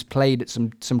that this was played at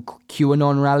some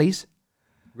QAnon rallies.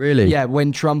 Really? Yeah,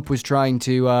 when Trump was trying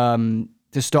to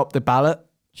stop the ballot.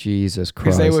 Jesus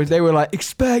Christ. Because they were like,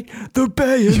 expect the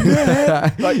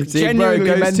bayonet. Like, See, bro, genuinely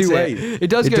it goes meant two it. ways. It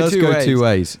does go two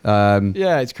ways.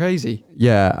 Yeah, it's crazy.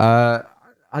 Yeah,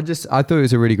 I thought it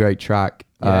was a really great track.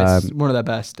 Yeah, it's one of their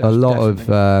best. A lot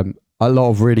definitely.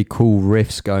 of really cool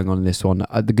riffs going on in this one.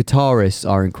 The guitarists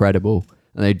are incredible,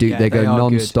 and they Yeah, go they are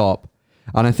non-stop.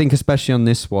 And I think especially on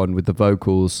this one with the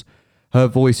vocals, her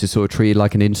voice is sort of treated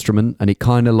like an instrument, and it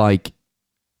kind of like,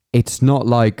 it's not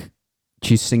like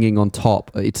she's singing on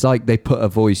top. It's like they put a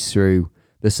voice through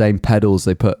the same pedals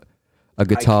they put a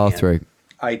guitar through.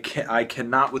 I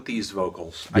cannot with these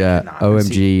vocals. Yeah, I cannot.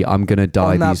 OMG, I'm gonna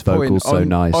die. On that These vocals point, so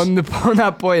nice. On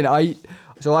that point, I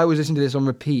was listening to this on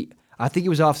repeat. I think it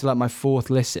was after like my fourth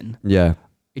listen. Yeah,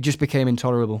 It just became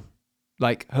intolerable.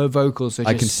 Like her vocals are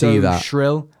just I can see so that.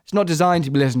 shrill. It's not designed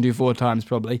to be listened to 4 times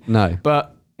probably. no,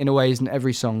 But in a way, isn't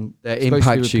every song they're supposed to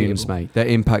impact be tunes, repeatable? mate. They're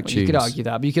impact Well, tunes. you could argue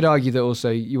that, but you could argue that also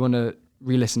you want to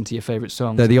re-listen to your favourite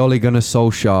songs. They're the Ole Gunnar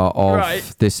Solskjaer of Right.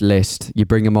 this list. You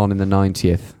bring them on in the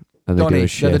 90th, and they do Donny, a they're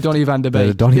shift. the Donny van der They're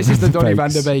the Beek. Donny This is the van der Donny van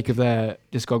der Beeks. Beek of their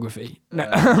discography.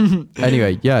 No.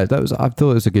 Anyway, yeah, I thought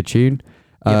it was a good tune.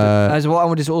 As what I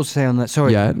wanted to also say on that.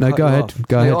 Sorry. Yeah, no, cut go you ahead, off.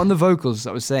 go No, ahead. On the vocals,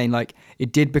 I was saying like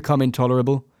it did become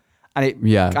intolerable, and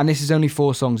Yeah. this is only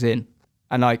 4 songs in,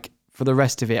 and like for the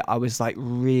rest of it, I was like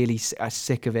really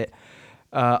sick of it.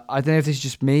 I don't know if this is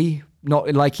just me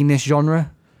not liking this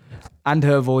genre, and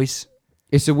her voice.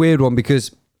 It's a weird one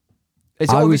because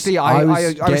It's I was- obviously I was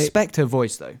I get- respect her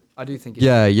voice though. I do think. It's,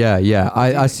 yeah.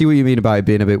 I see what you mean about it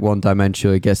being a bit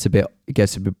one-dimensional. It gets a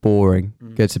bit boring.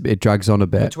 It drags on a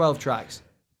for bit. 12 tracks.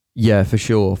 Yeah, for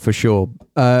sure.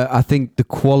 I think the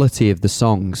quality of the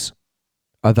songs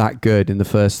are that good in the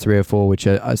first 3 or 4, which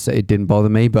I say it didn't bother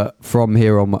me. But from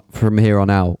here on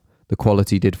out, the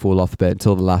quality did fall off a bit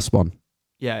until the last one.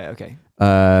 Yeah. Okay.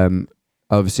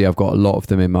 Obviously, I've got a lot of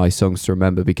them in my songs to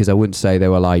remember because I wouldn't say they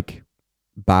were like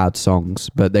bad songs,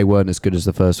 but they weren't as good as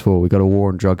the first 4. We got a war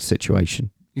on drugs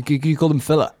situation. You call them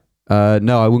filler.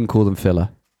 No, I wouldn't call them filler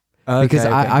because Okay.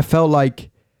 I felt like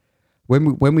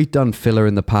when we've done filler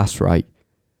in the past, right?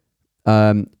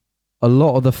 A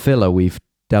lot of the filler we've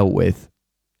dealt with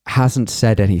hasn't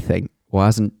said anything or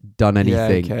hasn't done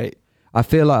anything. Yeah, okay. I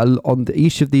feel like on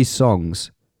each of these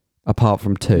songs, apart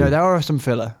from 2, No, there are some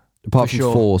filler. apart for from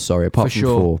sure. 4, sorry, apart For from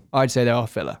sure. 4. I'd say there are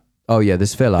filler. Oh yeah,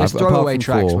 there's filler. There's Apart throwaway from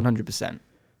tracks, 4, 100%.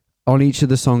 on each of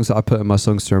the songs that I put in my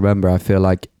songs to remember, I feel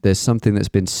like there's something that's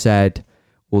been said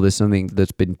or there's something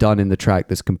that's been done in the track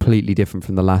that's completely different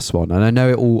from the last one. And I know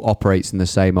it all operates in the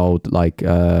same old like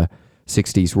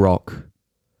 60s rock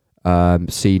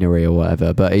scenery or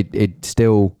whatever, but it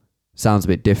still sounds a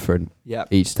bit different Yeah.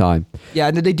 each time. Yeah,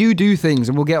 and they do things,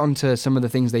 and we'll get on to some of the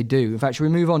things they do. In fact, should we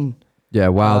move on? Yeah,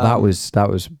 wow, that was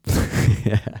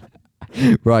yeah.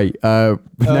 Right.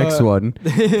 Next one.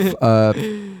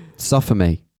 Suffer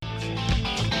Me.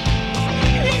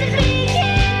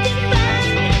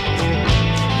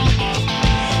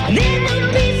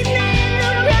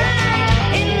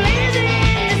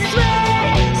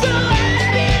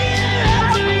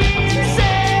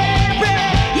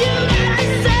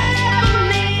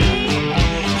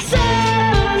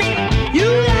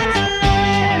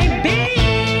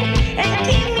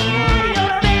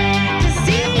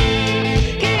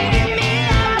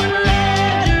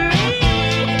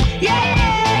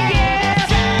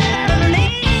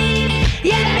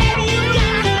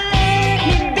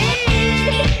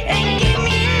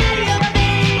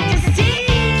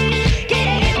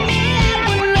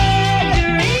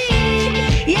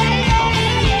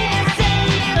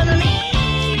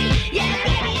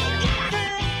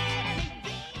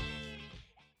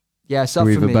 Yeah, Suffer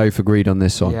We've Me. both agreed on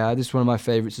this one. Yeah, this is one of my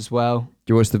favourites as well.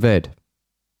 Do you watch the vid?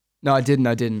 No, I didn't.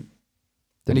 Didn't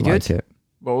Any like good? it.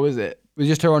 What was it? It was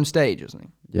just her on stage or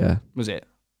something? Yeah. Was it?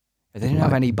 They didn't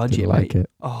have any budget, Didn't like mate. it.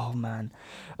 Oh, man.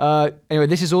 Anyway,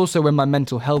 this is also when my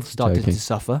mental health started Joking. to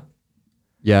suffer.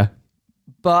 Yeah.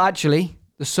 But actually,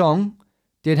 the song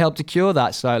did help to cure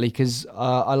that slightly because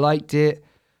I liked it.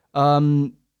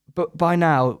 But by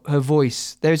now, her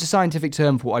voice, there's a scientific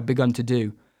term for what I'd begun to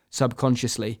do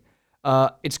subconsciously.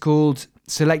 It's called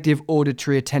selective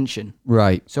auditory attention.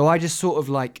 Right. So I just sort of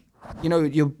like, you know,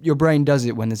 your brain does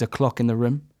it when there's a clock in the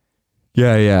room.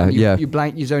 Yeah, yeah,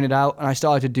 You zone it out. And I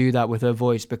started to do that with her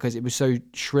voice because it was so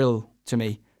shrill to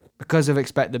me because of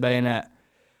Expect the Bayonet.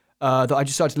 that I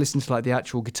just started to listen to like the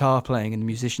actual guitar playing and the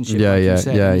musicianship. Yeah, like yeah, you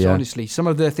said. yeah, And it's yeah. honestly, some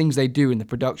of the things they do in the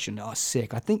production are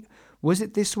sick. I think, was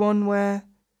it this one where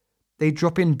they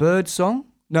drop in Bird song?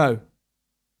 No,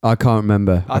 I can't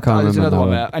remember. I can't there's remember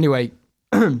another that one there. Anyway,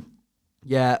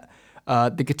 yeah,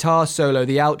 the guitar solo,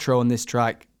 the outro on this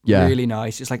track, Yeah. really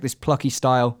nice. It's like this plucky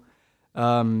style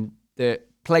that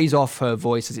plays off her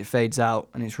voice as it fades out,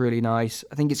 and it's really nice.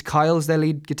 I think it's Kyle's their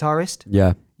lead guitarist.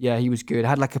 Yeah. Yeah, he was good.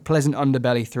 Had like a pleasant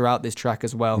underbelly throughout this track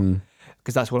as well,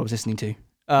 because that's what I was listening to.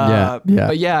 Yeah, yeah.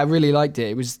 But yeah, I really liked it.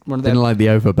 It was one of them. Didn't like the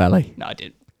overbelly. No, I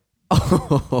didn't.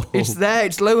 It's there.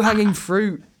 It's low hanging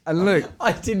fruit. And look,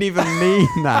 I didn't even mean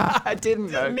that. I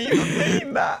didn't know.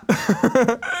 mean that.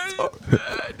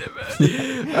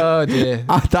 Oh dear.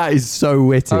 That is so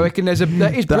witty. I reckon that is brilliant.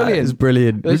 That is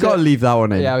brilliant. There's We've got to a- leave that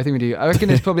one in. Yeah, I think we do. I reckon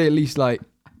there's probably at least like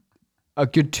a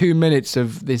good 2 minutes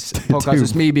of this podcast.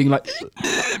 It's me being like,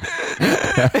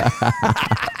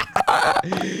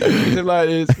 like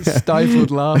this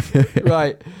stifled laugh.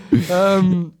 Right.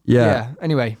 Yeah.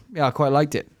 Anyway, yeah, I quite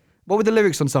liked it. What were the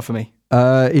lyrics on Suffer Me?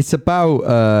 It's about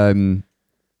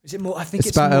Is it more? I think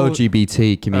it's about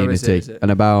LGBT community is it?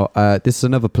 and about this is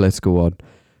another political one.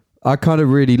 I kind of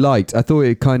really liked. I thought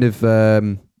it kind of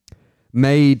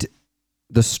made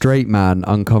the straight man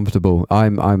uncomfortable.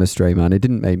 I'm a straight man. It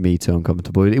didn't make me too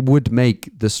uncomfortable. It would make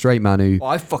the straight man Oh,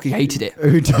 I fucking hated it.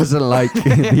 who doesn't like the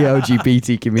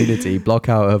LGBT community block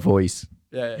out her voice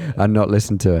Yeah. and not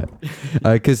listen to it.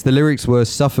 Because the lyrics were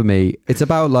 "Suffer Me." It's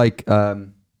about like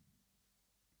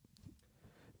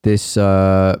this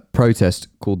protest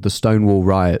called the Stonewall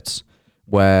Riots,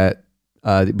 where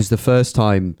it was the first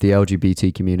time the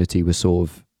LGBT community was sort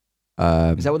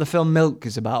of. Is that what the film Milk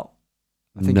is about?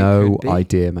 I think it No could be.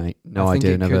 idea, mate. No I think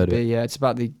idea. it Never could heard of be, it. yeah, it's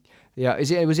about the. Yeah,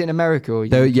 was it in America or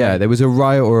There, UK? yeah, there was a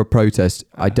riot or a protest.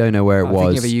 I don't know where it I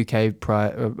was. think of a UK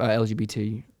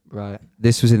LGBT riot.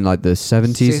 This was in like the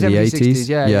 70s, the 70s, 80s. 60s,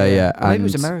 yeah. Well, maybe it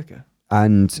was And America.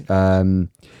 and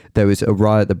there was a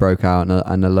riot that broke out,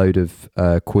 and a load of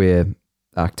queer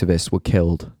activists were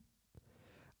killed.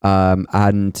 So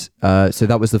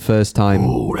that was the first time.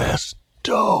 Oh, that's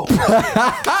dope.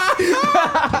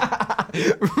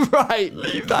 Right.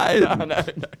 Leave that in. No.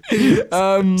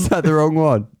 Is that the wrong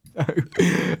one?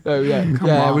 Oh yeah,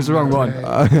 yeah, it was the wrong one.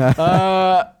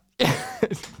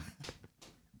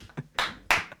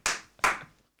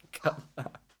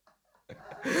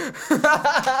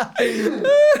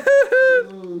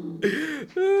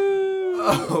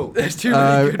 There's too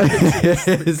many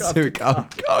good so we can't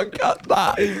cut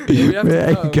that. We have We to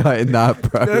ain't go. cutting that,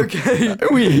 bro. Okay.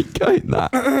 We ain't cutting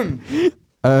that.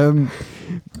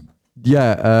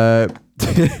 Yeah.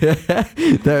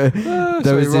 There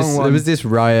sorry, was wrong one. there was this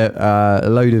riot. A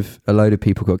load of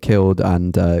people got killed,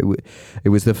 and it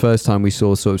was the first time we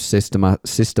saw sort of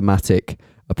systematic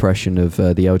oppression of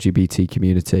the LGBT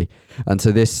community. And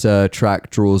so this track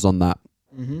draws on that.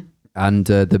 Mm-hmm. And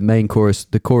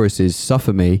the chorus is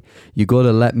 "Suffer me, you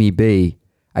gotta let me be,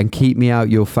 and keep me out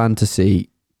your fantasy.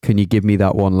 Can you give me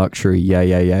that one luxury?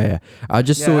 Yeah. I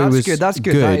just Yeah, thought it that's was good. That's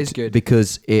good. That is good.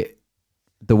 because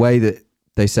the way that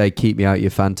they say "keep me out your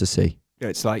fantasy."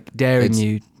 It's like daring It's-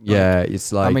 you. Yeah,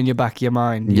 it's like I'm in your back of your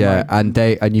mind. yeah, and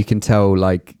you can tell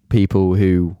like people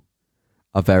who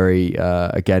are very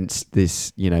against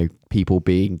this, people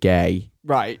being gay.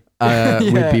 Right.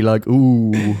 Would be like,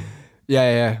 ooh.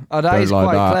 Yeah. Oh, that Don't is like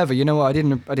quite that. clever. You know what? I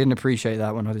didn't appreciate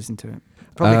that when I listened to it.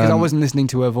 Probably because I wasn't listening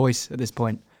to her voice at this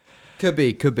point. Could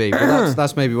be. But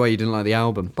that's maybe why you didn't like the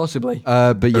album. Possibly.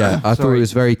 But yeah, I thought Sorry. it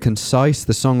was very concise.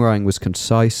 The songwriting was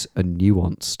concise and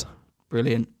nuanced.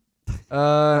 Brilliant.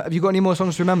 Have you got any more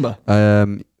songs to remember?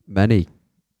 Many.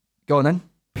 Go on then.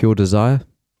 Pure Desire.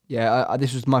 Yeah,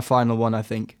 this was my final one, I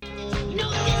think. No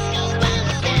disco by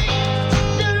my side.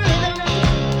 The rhythm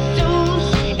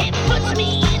soothes. It puts me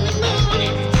in the mood.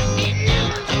 And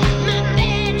now my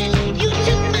bed. You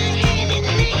took my hand and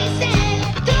then you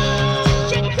said, "Don't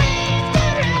you crave the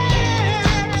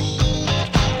rush?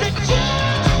 The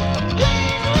joy when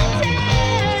we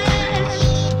touch."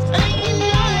 I know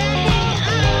that hang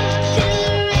on to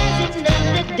the resin of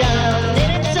the dawn.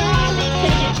 And it's all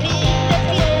because you feel the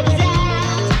pure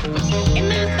desire in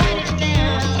my body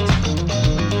now.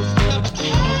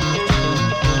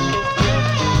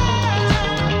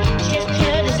 Just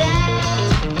pure desire,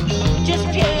 just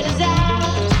pure desire,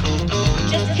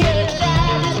 just pure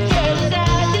desire, just pure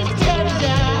desire, just pure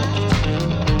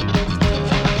desire.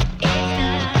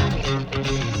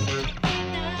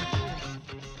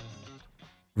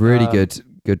 Really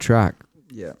good track.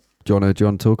 Yeah. Do you want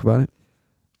to talk about it?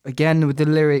 Again, with the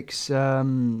lyrics, I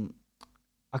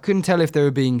couldn't tell if they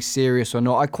were being serious or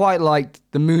not. I quite liked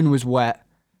 "The Moon Was Wet"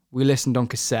 we listened on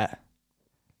cassette.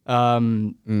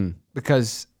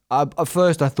 Because at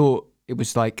first I thought it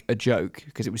was like a joke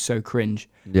because it was so cringe.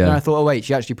 Yeah. And I thought, oh wait,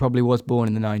 she actually probably was born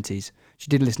in the 90s. She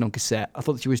did listen on cassette. I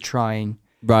thought that she was trying.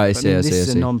 Right, I But see, I this see, I is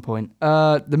a see. non-point.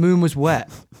 The moon was wet.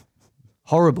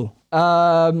 Horrible.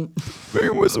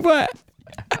 Moon was wet.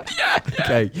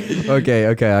 Okay, I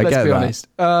Let's get be that. honest.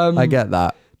 I get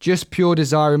that. Just pure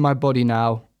desire in my body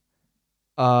now.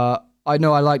 I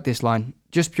know I like this line.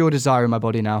 Just pure desire in my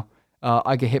body now.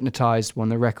 I get hypnotized when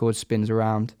the record spins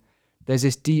around. There's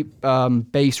this deep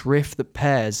bass riff that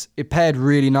paired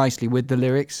really nicely with the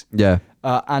lyrics Yeah.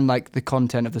 and like the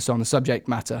content of the song, the subject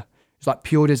matter. It's like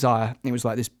pure desire. It was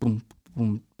like this boom,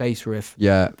 boom bass riff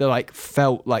Yeah. that like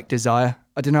felt like desire.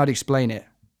 I don't know how to explain it,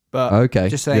 but Okay.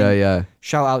 just saying. Yeah.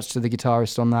 Shout outs to the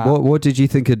guitarist on that. What did you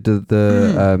think of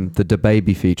the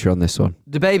baby feature on this one?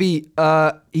 The baby,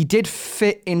 he did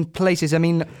fit in places. I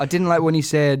mean, I didn't like when he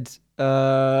said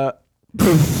left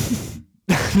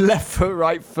foot,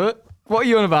 right foot. What are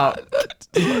you on about?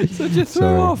 Such a throw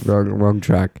Sorry, off. wrong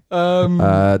track.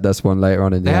 That's one later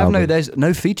on in the They have album. there's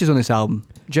no features on this album.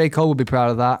 J. Cole would be proud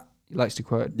of that. He likes to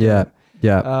quote. Yeah.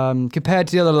 Compared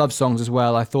to the other love songs as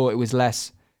well, I thought it was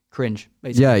less cringe.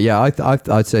 Basically. Yeah.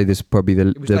 I'd say this is probably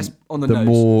It was less on the nose.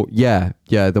 more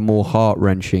the more heart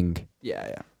wrenching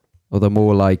Yeah. or the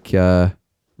more like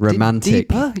romantic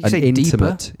deeper? You and say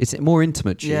intimate. deeper? It's more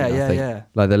intimate. Tune, I think. Yeah.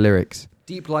 Like the lyrics,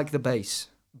 Deep like the bass.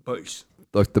 Bass.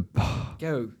 like the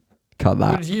Go. cut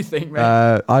What that. did you think, mate?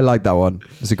 I like that one.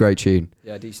 It's a great tune.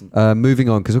 Yeah, decent. Moving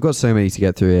on because we've got so many to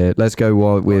get through here. Let's go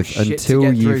with shit to Until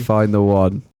get You through. Find the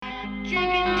One.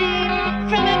 Drinking deep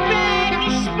from a brand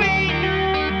new spring.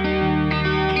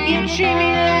 You treat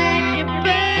me like you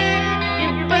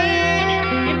burn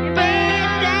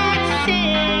that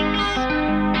sings.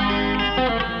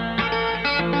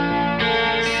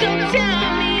 So tell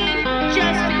me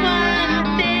just one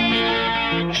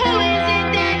thing. Who is it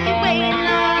that you're waiting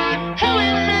on? Who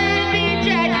am I being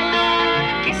dragged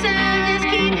along? Guess I'll just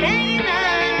keep hanging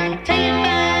on till you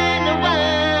find the one.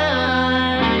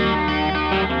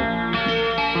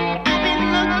 I've been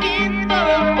looking for a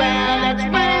while, that's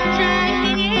what I'm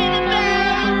trying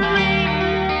about me.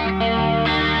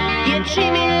 You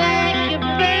treat me like you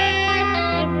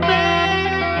burn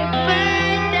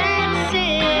that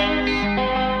sings.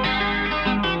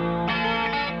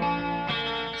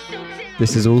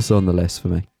 This is also on the list for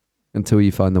me. Until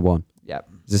You Find the One. Yeah.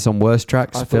 Is this on worst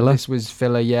tracks? I thought Filler? this was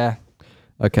filler, yeah.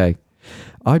 Okay.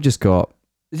 I just got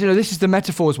You know, this is the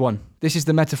Metaphors one. This is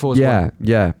the Metaphors one.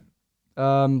 yeah.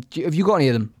 Have you got any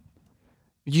of them?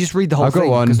 You just read the whole I've got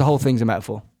thing one. because the whole thing's a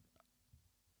metaphor.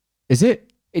 Is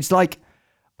it? It's like,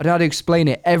 I don't know how to explain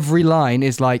it. Every line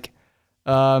is like,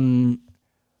 your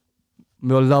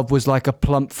love was like a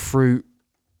plump fruit.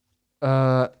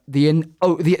 The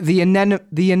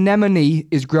anemone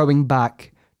is growing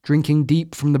back, drinking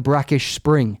deep from the brackish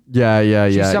spring. Yeah.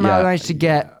 She somehow managed to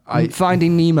get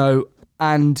Finding Nemo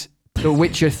and The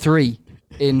Witcher 3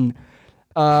 in.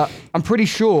 I'm pretty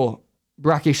sure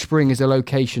brackish spring is a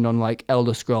location on like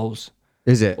Elder Scrolls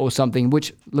Is it? or something,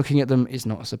 which looking at them is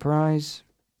not a surprise.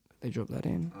 They dropped that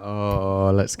in. Oh,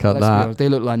 let's cut Let's be that. honest, they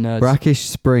look like nerds. Brackish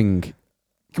Spring.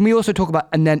 Can we also talk about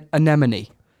anemone?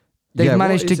 They've Yeah, what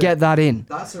managed to is get that in.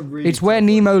 That's a really. It's where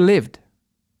Nemo lived.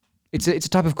 It's a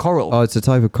type of coral, Oh, it's a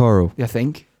type of coral. I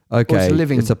think. Okay. it's a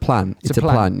living- It's a plant. it's It's a a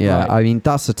plant, plant. Yeah. right. I mean,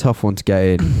 that's a tough one to get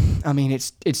in. I mean,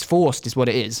 it's forced, is what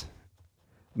it is.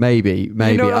 Maybe.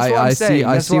 that's what I'm I saying. see.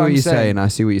 I That's see what what I'm you're saying. saying. I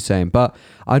see what you're saying. But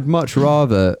I'd much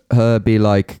rather her be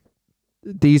like.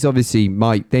 These obviously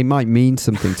might mean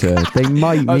something to her. They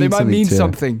might mean Oh, they might something mean to her.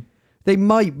 something. They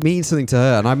might mean something to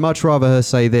her, and I'd much rather her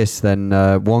say this than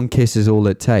one kiss is all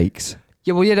it takes.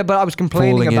 Yeah, well, yeah, but I was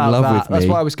complaining Falling in about love that. with That's me.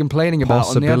 what I was complaining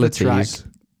about on the other track.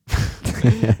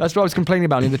 Possibilities. That's what I was complaining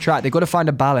about in the track. They've got to find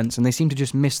a balance, and they seem to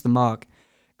just miss the mark.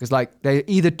 Because, like, they're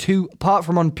either too, apart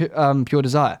from on Pure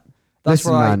Desire. That's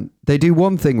Listen, where man, they do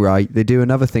one thing right, they do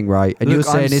another thing right, and you're Look,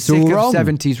 saying I'm it's sick all of wrong.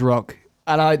 70s rock,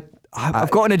 and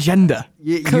I've got an agenda.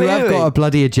 You have Clearly. got a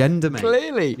bloody agenda, mate.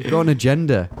 Clearly. You've got an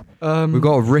agenda. We've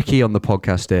got a Ricky on the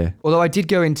podcast here. Although I did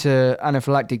go into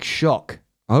anaphylactic shock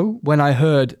Oh? when I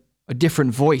heard a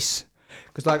different voice.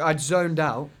 Because, like, I'd zoned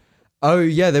out. Oh,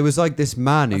 yeah, there was like this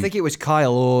man who... I think it was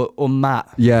Kyle or Matt.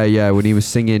 Yeah, when he was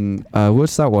singing...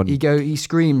 what's that one? He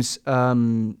screams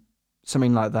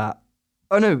something like that.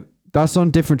 Oh, no. That's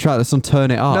on different track. That's on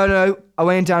Turn It Up. No. I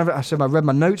went down. I said I read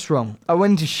my notes wrong. I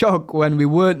went into shock when we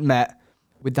weren't met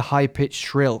with the high pitched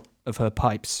shrill of her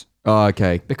pipes Oh,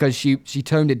 okay. because she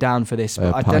toned it down for this.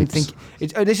 But Her I don't pipes. think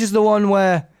it's. Oh, this is the one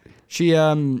where she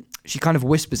kind of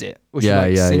whispers it or she Yeah,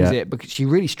 sings yeah. it because she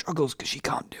really struggles because she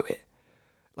can't do it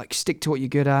Like, stick to what you're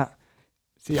good at.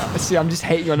 See, I'm just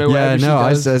hating on her. Yeah, whatever she no,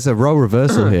 does. there's a role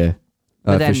reversal here.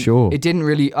 But For then sure. It didn't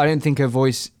really. I don't think her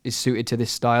voice is suited to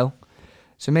this style.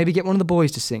 So maybe get one of the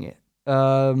boys to sing it.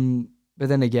 But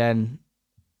then again,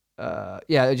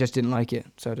 yeah, I just didn't like it.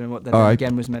 So I don't know what that All right.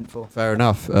 again was meant for. Fair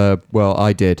enough. Well,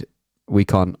 I did. We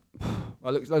can't.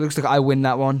 Well, it looks like I win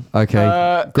that one.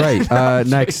 Okay, great.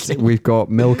 Next, joking. we've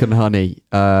got Milk and Honey.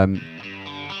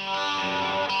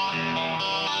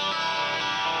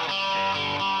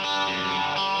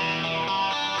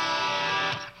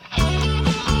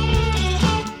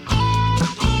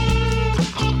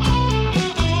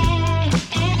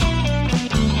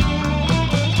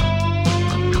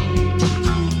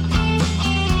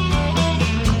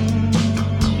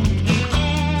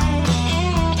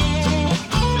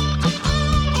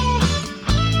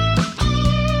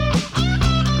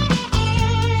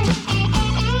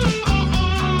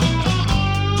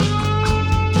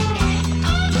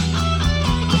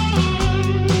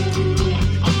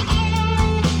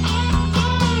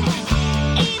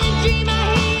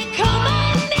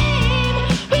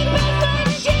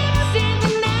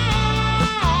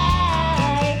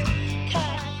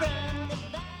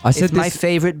 I said It's my this.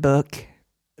 favorite book.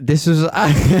 This was. Go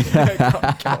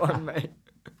on, mate.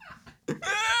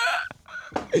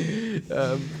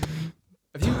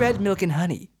 Have you read Milk and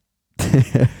Honey?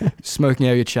 Smoking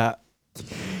area chat.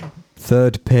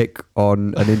 Third pick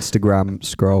on an Instagram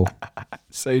scroll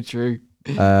So true.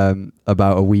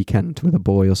 about a weekend with a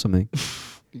boy or something.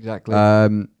 Exactly.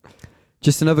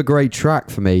 Just another great track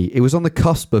for me. It was on the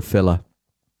cusp of filler,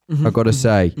 Mm-hmm. I've got to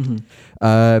say.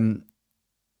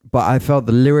 But I felt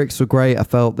the lyrics were great. I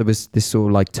felt there was this sort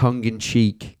of like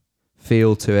tongue-in-cheek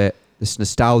feel to it, this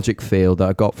nostalgic feel that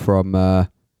I got from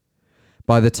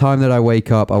by the time that I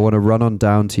wake up, I want to run on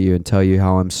down to you and tell you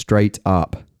how I'm straight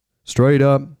up. Straight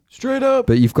up. Straight up.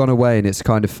 But you've gone away and it's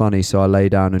kind of funny, so I lay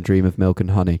down and dream of milk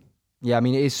and honey. Yeah, I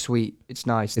mean, it is sweet. It's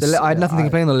nice. It's- I had nothing to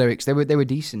complain on the lyrics. They were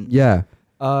decent. Yeah.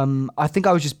 I think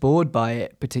I was just bored by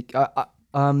it.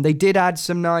 They did add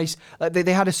some nice. Like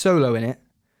they had a solo in it.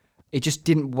 It just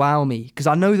didn't wow me because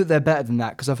I know that they're better than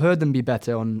that because I've heard them be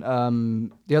better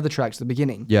on the other tracks at the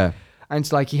beginning. Yeah. And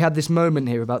it's like he had this moment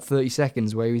here about 30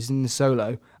 seconds where he was in the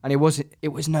solo, and it was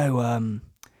no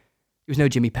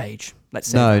Jimmy Page. Let's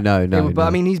say No. But I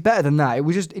mean, he's better than that.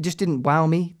 It just didn't wow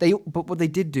me. But what they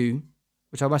did do,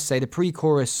 which I must say, the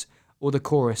pre-chorus or the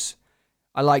chorus,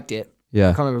 I liked it. I Yeah.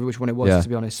 can't remember which one it was, Yeah. to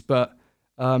be honest. But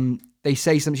they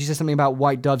say something. She says something about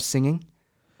white doves singing,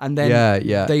 and then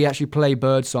Yeah. they actually play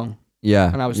Birdsong,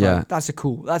 Yeah. and I was yeah. like, "That's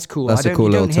cool. That's a you cool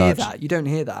don't little hear touch. that. You don't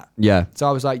hear that." Yeah. So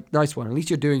I was like, "Nice one. At least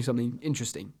you're doing something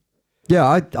interesting."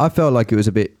 Yeah, I felt like it was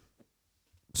a bit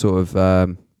sort of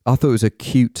I thought it was a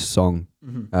cute song.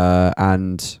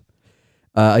 And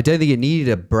I don't think it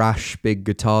needed a brash big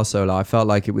guitar solo. I felt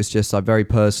like it was just like very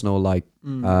personal, like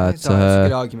That's to a her,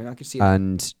 good argument. I could see that.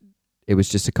 and it was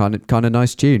just a kind of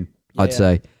nice tune, I'd Yeah.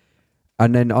 say.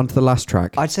 And then onto the last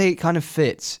track. I'd say it kind of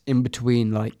fits in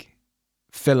between like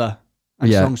filler and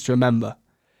Yeah. songs to remember.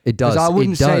 It does. Because I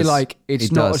wouldn't It say does. like it's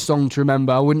It not a does. song to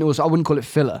remember. I wouldn't call it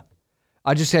filler.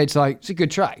 I just say it's a good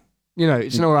track. You know,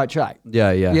 it's an alright track.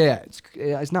 Yeah. Yeah,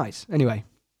 it's nice. Anyway,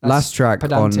 that's Last track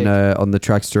pedantic. on the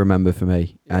tracks to remember for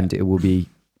me, and it will be.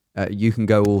 You can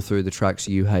go all through the tracks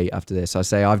you hate after this. I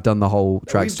say I've done the whole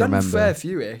tracks We've to done remember. a fair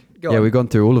few here. Go Yeah, on. we've gone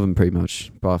through all of them pretty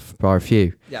much, bar a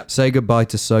few. Yeah. Say goodbye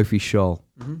to Sophie Scholl.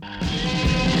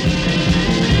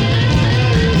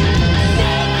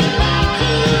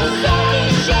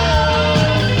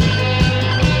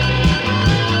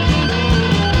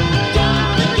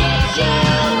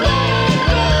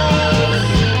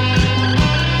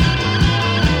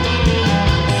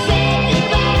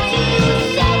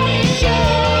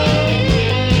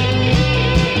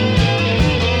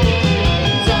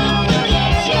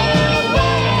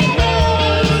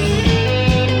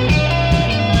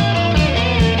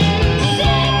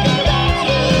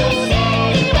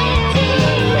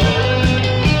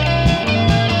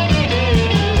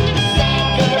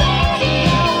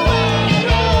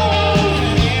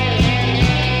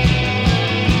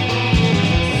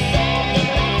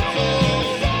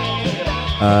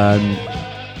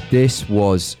 This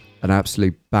was an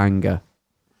absolute banger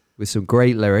with some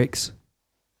great lyrics.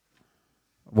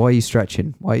 Why are you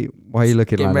stretching? Why are you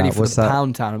looking Getting like ready that? for What's the that?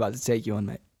 pound town I'm about to take you on,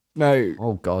 mate. No,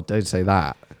 Oh God, don't say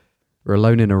that. We're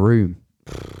alone in a room.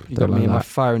 you Don't got me like in my that.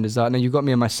 fire and desire. No, you got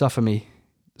me in my suffer me.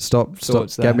 Stop.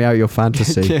 Thoughts Get there. me out of your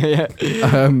fantasy.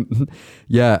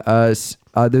 yeah.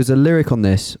 There's a lyric on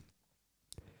this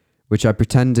which I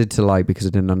pretended to like because I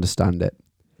didn't understand it.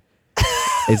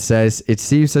 It says, it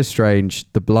seems so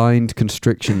strange, the blind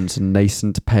constrictions and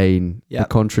nascent pain, Yep. the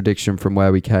contradiction from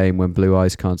where we came when blue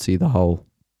eyes can't see the whole.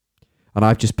 And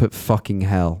I've just put fucking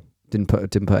hell. Didn't put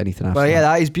anything after But yeah,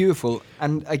 that. that is beautiful.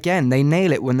 And again, they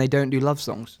nail it when they don't do love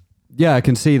songs. Yeah, I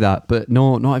can see that, but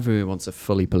not everyone wants a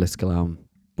fully political album.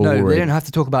 Boring. No, they don't have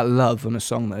to talk about love on a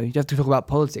song though. You have to talk about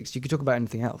politics. You could talk about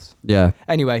anything else. Yeah,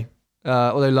 Anyway,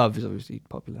 although love is obviously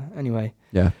popular. Anyway,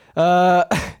 yeah.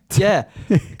 yeah,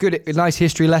 good, a nice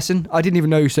history lesson. I didn't even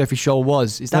know who Sophie Scholl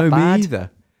was. Is that No, bad? me either.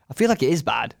 I feel like it is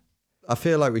bad. I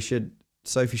feel like we should,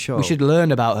 Sophie Scholl. We should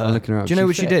learn about her. I'm looking her up. Do you know She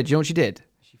what she fit? did? Do you know what she did?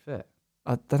 She fit.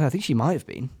 I don't know. I think she might have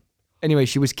been. Anyway,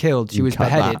 she was killed. She You was cut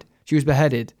beheaded. that. She was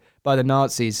beheaded by the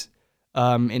Nazis in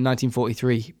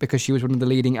 1943 because she was one of the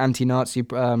leading anti-Nazi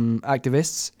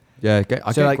activists. Yeah,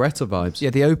 I So, get like, Greta vibes. Yeah,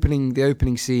 the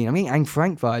opening scene. I mean, Anne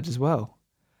Frank vibes as well.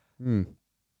 Hmm.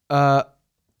 Yeah.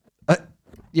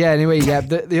 Anyway, yeah,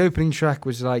 the opening track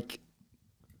was like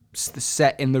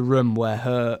set in the room where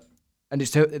her, and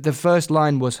it's the first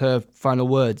line was her final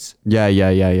words. Yeah.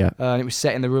 And it was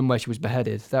set in the room where she was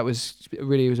beheaded. That was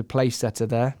really, it was a place setter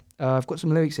there. I've got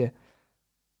some lyrics here.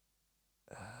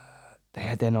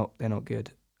 They're not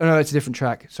good. Oh no, it's a different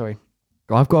track. Sorry.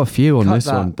 I've got a few on Cut this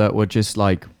that. one that were just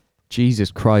like,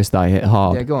 Jesus Christ, that hit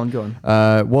hard. Yeah, go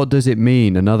on. What does it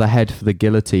mean? Another head for the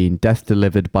guillotine, death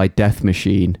delivered by death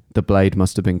machine. The blade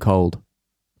must have been cold.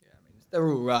 They're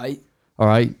all right. All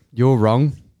right, you're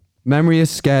wrong. Memory is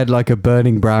scared like a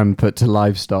burning brand put to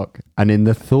livestock, and in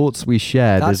the thoughts we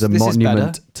share, there's a This is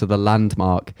monument better. to the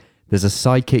landmark. There's a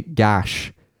psychic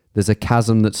gash. There's a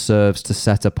chasm that serves to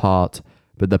set apart,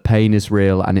 but the pain is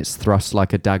real and it's thrust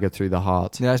like a dagger through the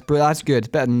heart. Yeah, that's good. It's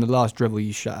better than the last drivel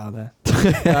you shut out there.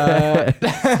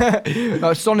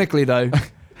 Sonically though,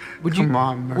 would you Come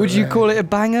on, would you Murray. call it a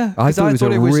banger? I 'Cause thought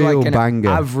it was a real like an banger.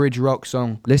 average rock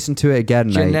song, Listen to it again,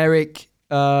 mate. generic.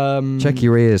 Check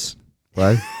your ears,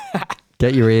 bro.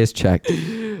 Get your ears checked.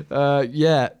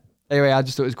 Yeah. Anyway, I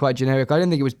just thought it was quite generic. I didn't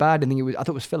think it was bad. I thought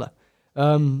it was filler.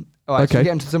 All right, so Okay.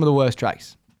 get into some of the worst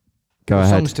tracks. Go ahead.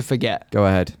 Songs to forget. Go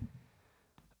ahead.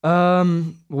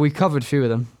 We covered a few of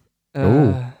them.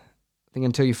 Ooh. I think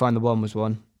Until You Find the One was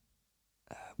one.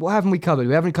 What haven't we covered?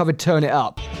 We haven't covered Turn It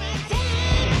Up.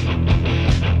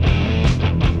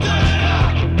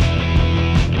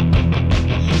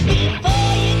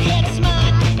 Before you get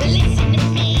smart, listen to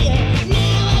me.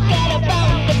 Now I got a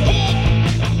bone to pick.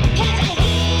 'Cause I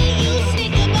hear you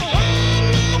sneaking behind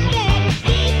my back.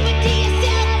 Keep it to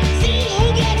yourself, see who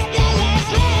gets the last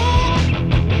laugh.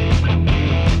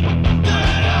 I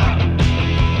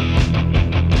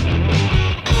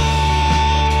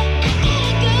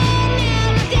gotta go now,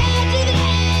 down to the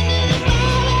end of the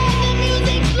bar where the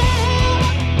music's loud.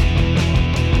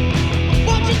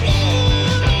 Won't you do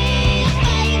me a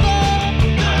favor?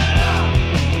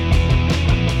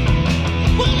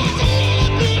 Well, it's a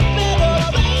little bit better,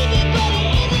 baby, but it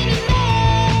isn't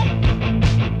enough.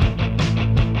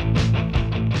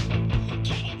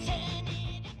 Can you turn it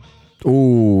up?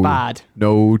 Ooh. Bad.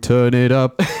 No, turn it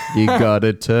up. You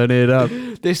gotta turn it up.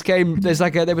 This came. There was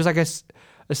like a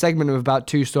segment of about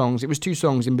 2 songs. It was 2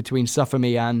 songs in between Suffer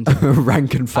Me and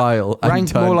Rank and file. and Rank,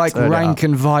 turn- more like turn it Rank up.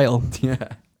 and Vile. Yeah.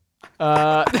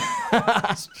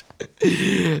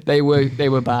 They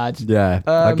were bad. Yeah.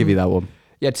 I'll give you that one.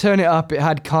 Yeah, Turn It Up. It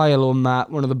had Kyle on that,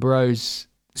 one of the bros,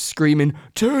 screaming,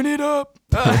 "Turn it up!"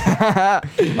 I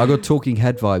got Talking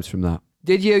Head vibes from that.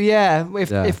 Did you? Yeah.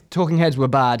 Yeah. If Talking Heads were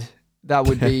bad, that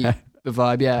would be the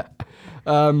vibe. Yeah.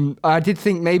 I did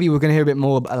think maybe we're going to hear a bit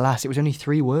more, but alas, it was only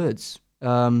 3 words.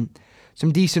 Some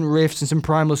decent riffs and some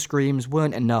primal screams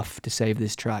weren't enough to save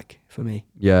this track for me.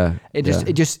 Yeah.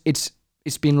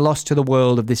 It's been lost to the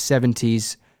world of this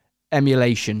 70s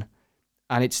emulation,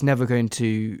 and it's never going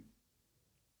to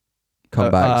Come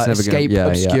back. It's never escape gonna,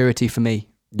 obscurity for me.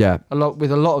 Yeah.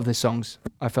 With a lot of the songs,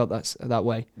 I felt that's that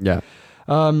way. Yeah.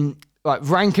 Right,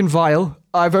 Rank and Vile.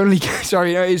 I've only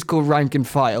sorry, no, it is called Rank and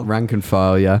File. Rank and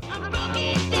file. Yeah.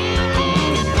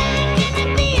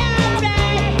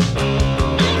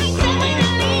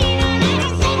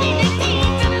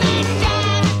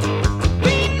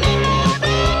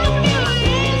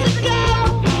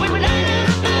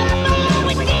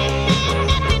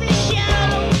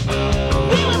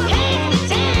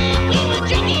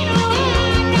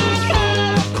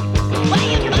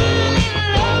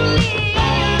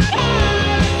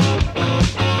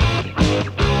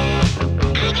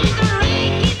 I got the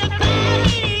rank in the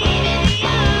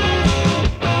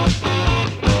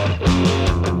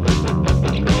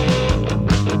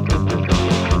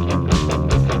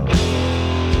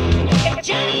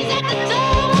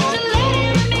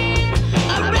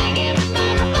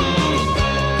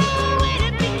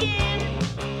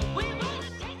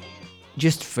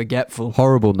Just forgetful.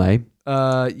 Horrible name.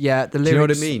 Yeah, the lyrics. Do you know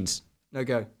what it means? No,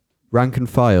 go. Rank and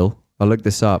file. I looked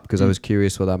this up because I was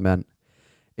curious what that meant.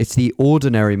 It's the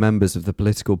ordinary members of the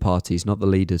political parties, not the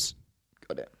leaders.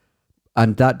 Got it.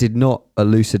 And that did not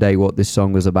elucidate what this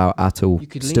song was about at all. You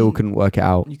could Still lean- couldn't work it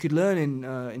out. You could learn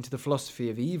into the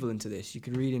philosophy of evil into this. You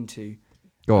could read into.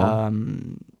 Go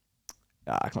on.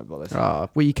 I can't be bothered.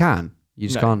 Well, you can. You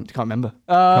just can't. Can't remember.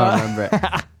 Can't remember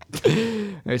it.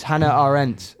 It was Hannah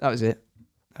Arendt. That was it.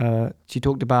 She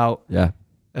talked about Yeah.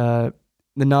 the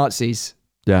Nazis.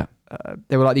 Yeah.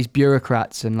 They were like these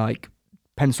bureaucrats and like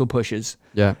pencil pushers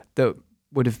Yeah. that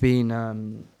would have been.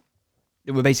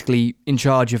 They were basically in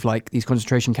charge of like these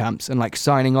concentration camps and like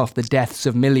signing off the deaths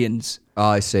of millions. Oh,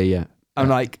 I see. Yeah. And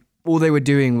like all they were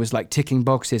doing was like ticking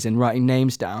boxes and writing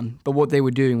names down. But what they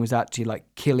were doing was actually like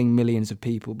killing millions of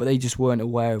people. But they just weren't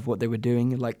aware of what they were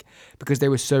doing, like because they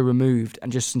were so removed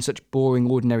and just in such boring,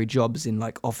 ordinary jobs in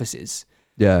like offices.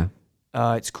 Yeah.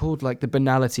 It's called like the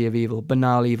banality of evil,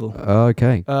 banal evil.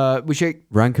 Okay.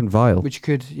 Rank and vile. Which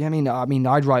could, yeah, I mean,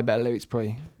 I'd write better lyrics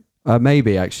probably.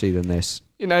 Maybe actually than this.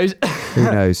 You know, Who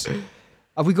knows?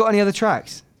 Have we got any other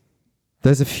tracks?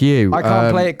 There's a few. I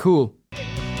can't play it cool.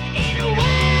 In a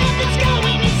world that's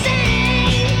going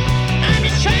insane, I'm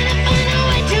just trying to find a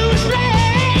way to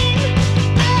explain.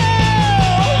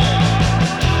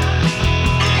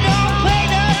 I don't play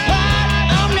the part,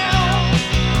 oh no,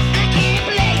 I can't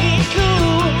play it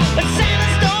cool. But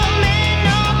silence don't mend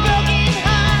no broken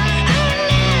heart. Oh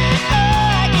no,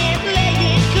 I can't play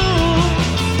it cool. I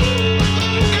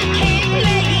can't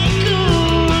play it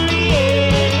cool,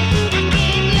 yeah. I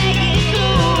can't play it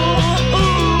cool.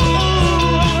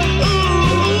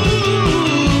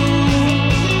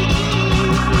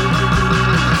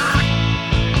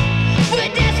 We're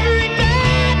desperate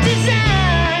by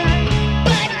design,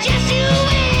 but just you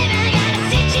and I got a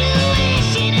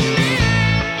situation in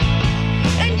mind.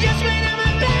 And just when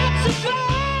I'm about to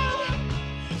fall,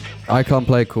 I can't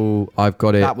play it cool. I've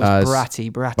got it That was as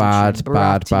bratty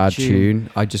bad tune.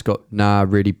 I just got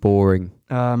really boring.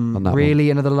 on that Really,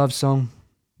 another love song,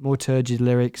 more turgid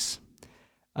lyrics.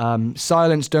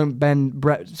 Silence don't mend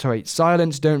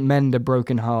a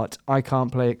broken heart. I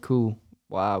can't play it cool.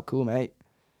 Wow, cool, mate.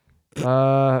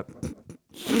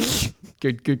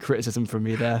 Good criticism from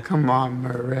me there. Come on,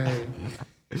 Murray.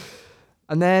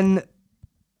 And then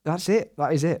that's it.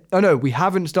 That is it. Oh no, we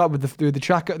haven't started with the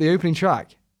track, the opening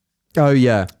track. Oh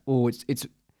yeah, Oh, it's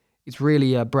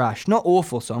really brash. Not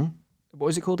awful song. What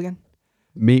was it called again?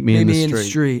 Meet Me in the Meet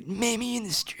Street. Meet me in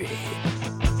the street.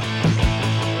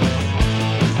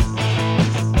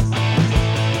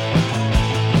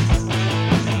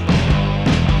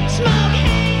 smoke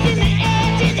hangs in the air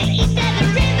to the east of the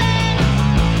river,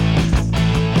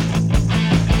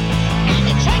 and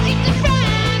the truck keeps to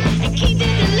run and keep to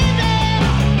deliver.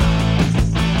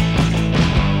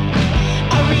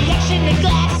 A reaction to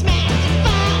glass smashed and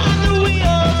fire on the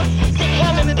wheels. They're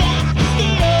coming back to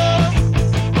steal.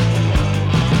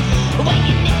 When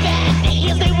you nip at the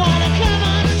heels, they wanna come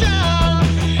on strong.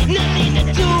 Nothing to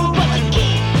do but to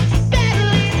keep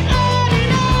battling on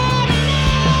and on and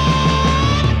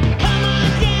on. Come on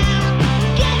down,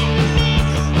 get in the mix,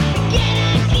 get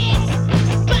on kicks,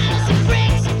 bottles and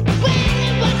bricks. When we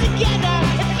work together,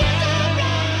 it feels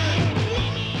alright.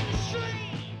 Leave me in the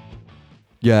street.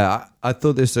 Yeah, I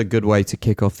thought this was a good way to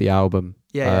kick off the album.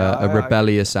 Yeah, a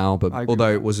rebellious album. I agree Although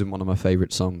with it wasn't one of my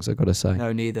favourite songs, I gotta say.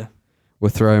 No, neither. We're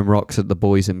throwing rocks at the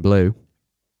boys in blue.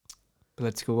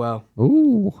 Political well.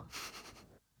 Ooh.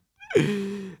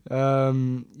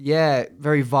 Yeah,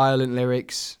 very violent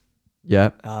lyrics. Yeah.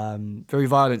 Very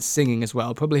violent singing as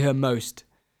well. Probably her most,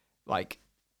 like,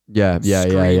 Yeah.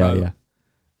 Screamo.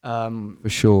 For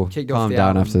sure. Kicked off Calm the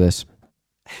down album. after this.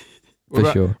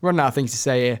 For sure. Running out of things to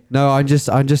say here. No, I'm just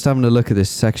having a look at this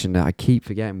section now. We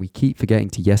keep forgetting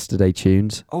to Yesterday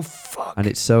tunes, Oh fuck. and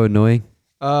it's so annoying.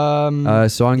 So I'm yeah,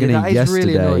 gonna that is Yesterday.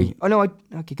 really annoying. Oh no,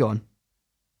 okay, go on.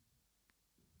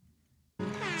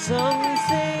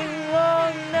 Something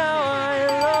wrong now, I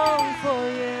long for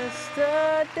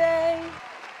yesterday.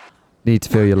 Need to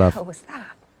feel your love.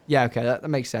 Yeah, okay, that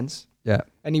makes sense. Yeah.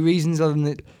 Any reasons other than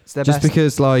it's their Just best?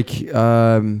 because, like,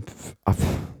 I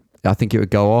think it would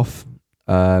go off.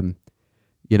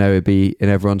 It'd be in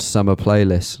everyone's summer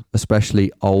playlist,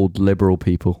 especially old liberal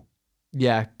people.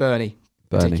 Yeah, Bernie,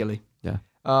 Bernie. particularly. Yeah.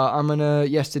 I'm gonna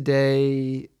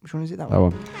Yesterday. Which one is it? That That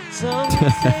one. one. Something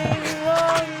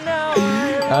wrong now,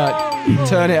 I long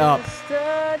Turn it up.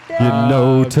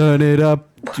 yesterday. Turn it up.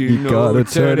 You gotta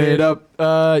turn it up.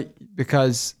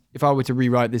 Because if I were to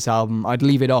rewrite this album, I'd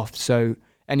leave it off. So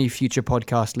any future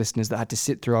podcast listeners that had to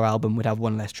sit through our album would have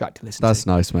one less track to listen That's to.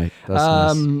 nice, mate.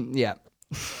 That's nice. Yeah.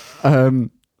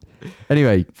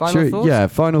 Anyway, Final thoughts? Yeah,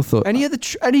 final thought.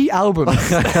 Any albums?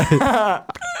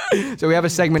 So we have a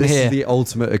segment This here. is the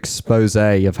ultimate expose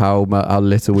of how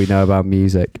little we know about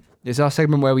music. It's our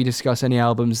segment where we discuss any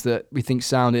albums that we think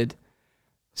sounded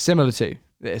similar to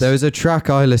this. There was a track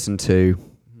I listened to.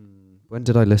 When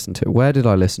did I listen to it? Where did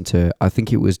I listen to it? I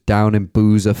think it was down in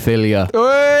Boozophilia.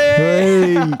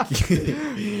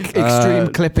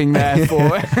 Extreme clipping there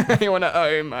for anyone at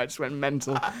home. I just went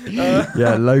mental.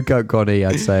 Yeah, Low Cut Connie,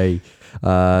 I'd say,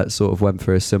 sort of went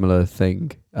for a similar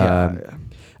thing,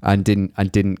 and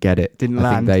didn't get it. Didn't I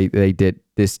land. think they did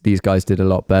this. These guys did a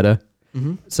lot better.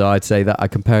 Mm-hmm. So I'd say that I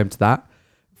compare him to that.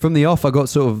 From the off, I got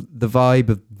sort of the vibe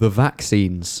of the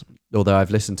Vaccines. Although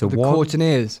I've listened to The one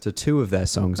Courtineers. to two of their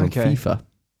songs Okay. on FIFA.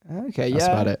 Okay, That's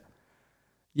yeah. about it.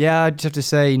 Yeah, I'd just have to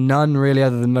say none really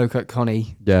other than Low Cut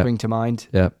Connie Yeah. spring to mind.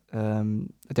 Yeah.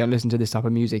 I don't listen to this type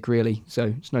of music really,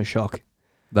 so it's no shock.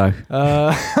 No.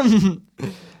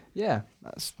 Yeah,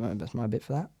 that's my bit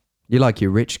for that. You like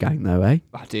your Rich Gang though, eh?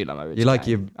 I do like my Rich You like Gang.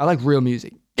 your- I like real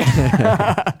music.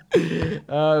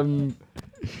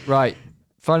 Right.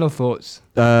 Final thoughts.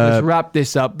 Let's wrap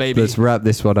this up, baby. Let's wrap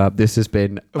this one up. This has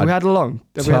been Have we had long?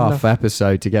 Have we had tough enough?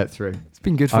 episode to get through. It's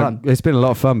been good fun. It's been a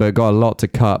lot of fun, but it got a lot to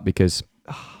cut because,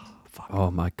 oh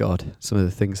my God, some of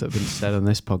the things that have been said on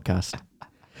this podcast.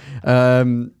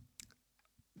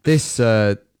 This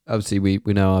obviously we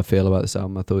know how I feel about this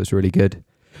album. I thought it was really good.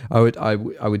 I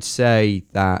would say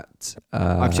that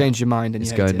I've changed your mind and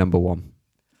it's you going hate it. number one.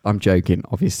 I'm joking.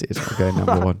 Obviously, it's not going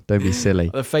number one. Don't be silly.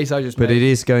 The face I just But made. it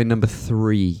is going number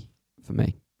 3 for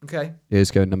me. Okay. It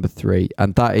is going number 3,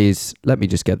 and that is. Let me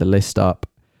just get the list up.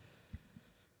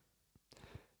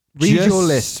 Read your Just-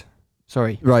 list.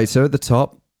 Sorry. Right, so at the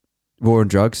top, War on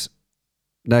Drugs.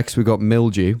 Next, we got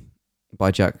Mildew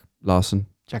by Jack Larson.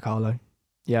 Jack Harlow.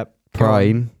 Yep. Go on.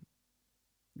 Prine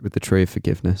with the Tree of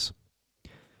Forgiveness.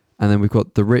 And then we've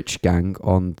got The Rich Gang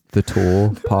on the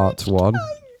Tour, Part 1.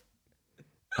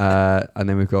 And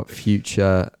then we've got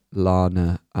Future,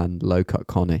 Lana, and Low Cut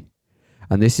Connie.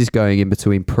 And this is going in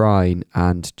between Prine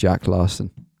and Jack Larson.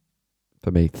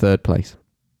 For me, 3rd place.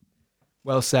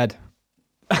 Well said.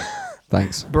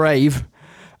 Thanks. Brave.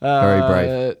 Very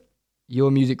brave. Your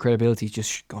music credibility's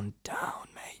just gone down,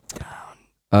 mate.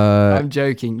 Down. I'm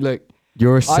joking. Look,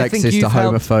 You're a I think sexist, a you've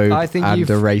helped- homophobe, I think and a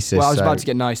you've- racist. well, I was so- about to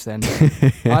get nice then.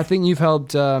 I think you've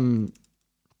helped, because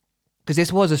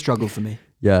this was a struggle for me.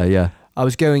 Yeah, yeah. I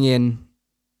was going in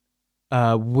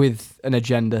with an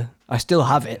agenda. I still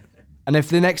have it. And if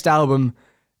the next album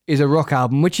is a rock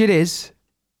album, which it is,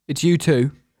 it's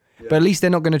U2, but at least they're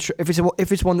not going to...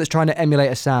 if it's one that's trying to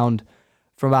emulate a sound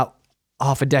from about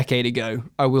half a decade ago,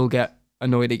 I will get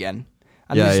annoyed again.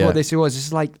 And Yeah, this is yeah. what this was.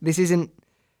 It's like, this isn't...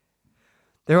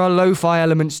 There are lo-fi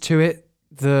elements to it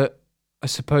that I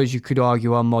suppose you could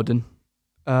argue are modern.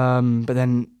 But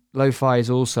then lo-fi is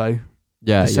also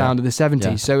Yeah, the sound of the 70s.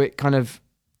 Yeah. So it kind of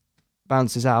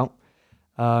bounces out.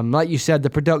 Like you said, the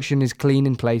production is clean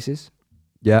in places.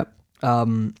 yeah.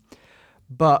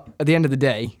 But at the end of the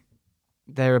day,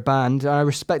 they're a band. I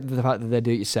respect the fact that they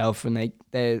do it yourself and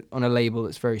they're on a label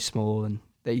that's very small and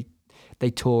they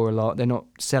tour a lot. They're not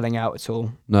selling out at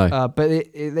all. No. But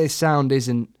their sound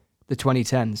isn't the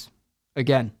 2010s.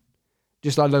 Again,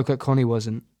 just like Low Cut Connie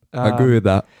wasn't. I agree with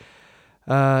that.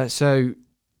 So,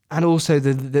 and also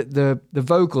the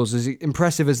vocals, as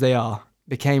impressive as they are,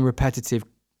 became repetitive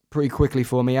pretty quickly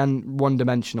for me and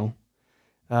one-dimensional.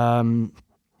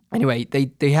 Anyway,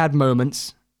 they had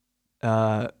moments.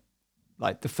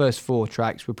 Like the first 4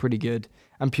 tracks were pretty good,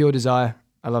 and Pure Desire,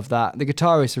 I love that. The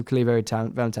guitarists are clearly very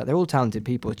talented. They're all talented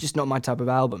people. It's just not my type of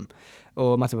album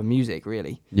or my type of music,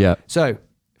 really. Yeah. So,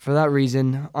 for that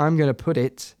reason, I'm going to put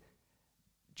it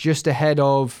just ahead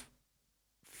of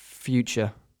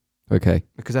Future, Okay.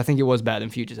 because I think it was better than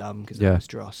Future's album, because Yeah. it was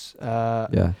Dross.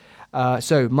 Yeah.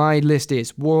 So my list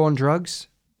is War on Drugs,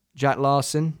 Jack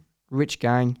Larson, Rich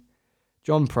Gang,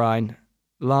 John Prine,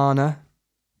 Lana,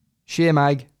 Sheer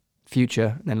Mag,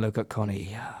 Future, and then Low Cut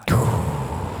Connie.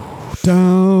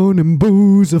 Down in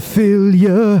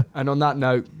Boozophilia. And on that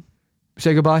note,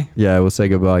 say goodbye. Yeah, we'll say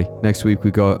goodbye. Next week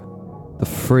we got the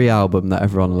free album that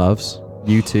everyone loves,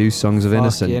 U2 Songs of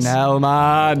Innocence. Fucking hell,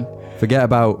 man. Forget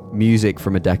about music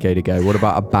from a decade ago. What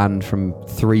about a band from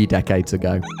 3 decades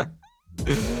ago?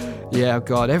 Yeah,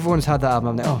 God, everyone's had that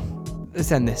album. Oh,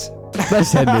 let's end this.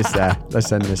 Let's end this there.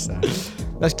 Let's end this there.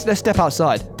 Let's step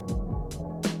outside.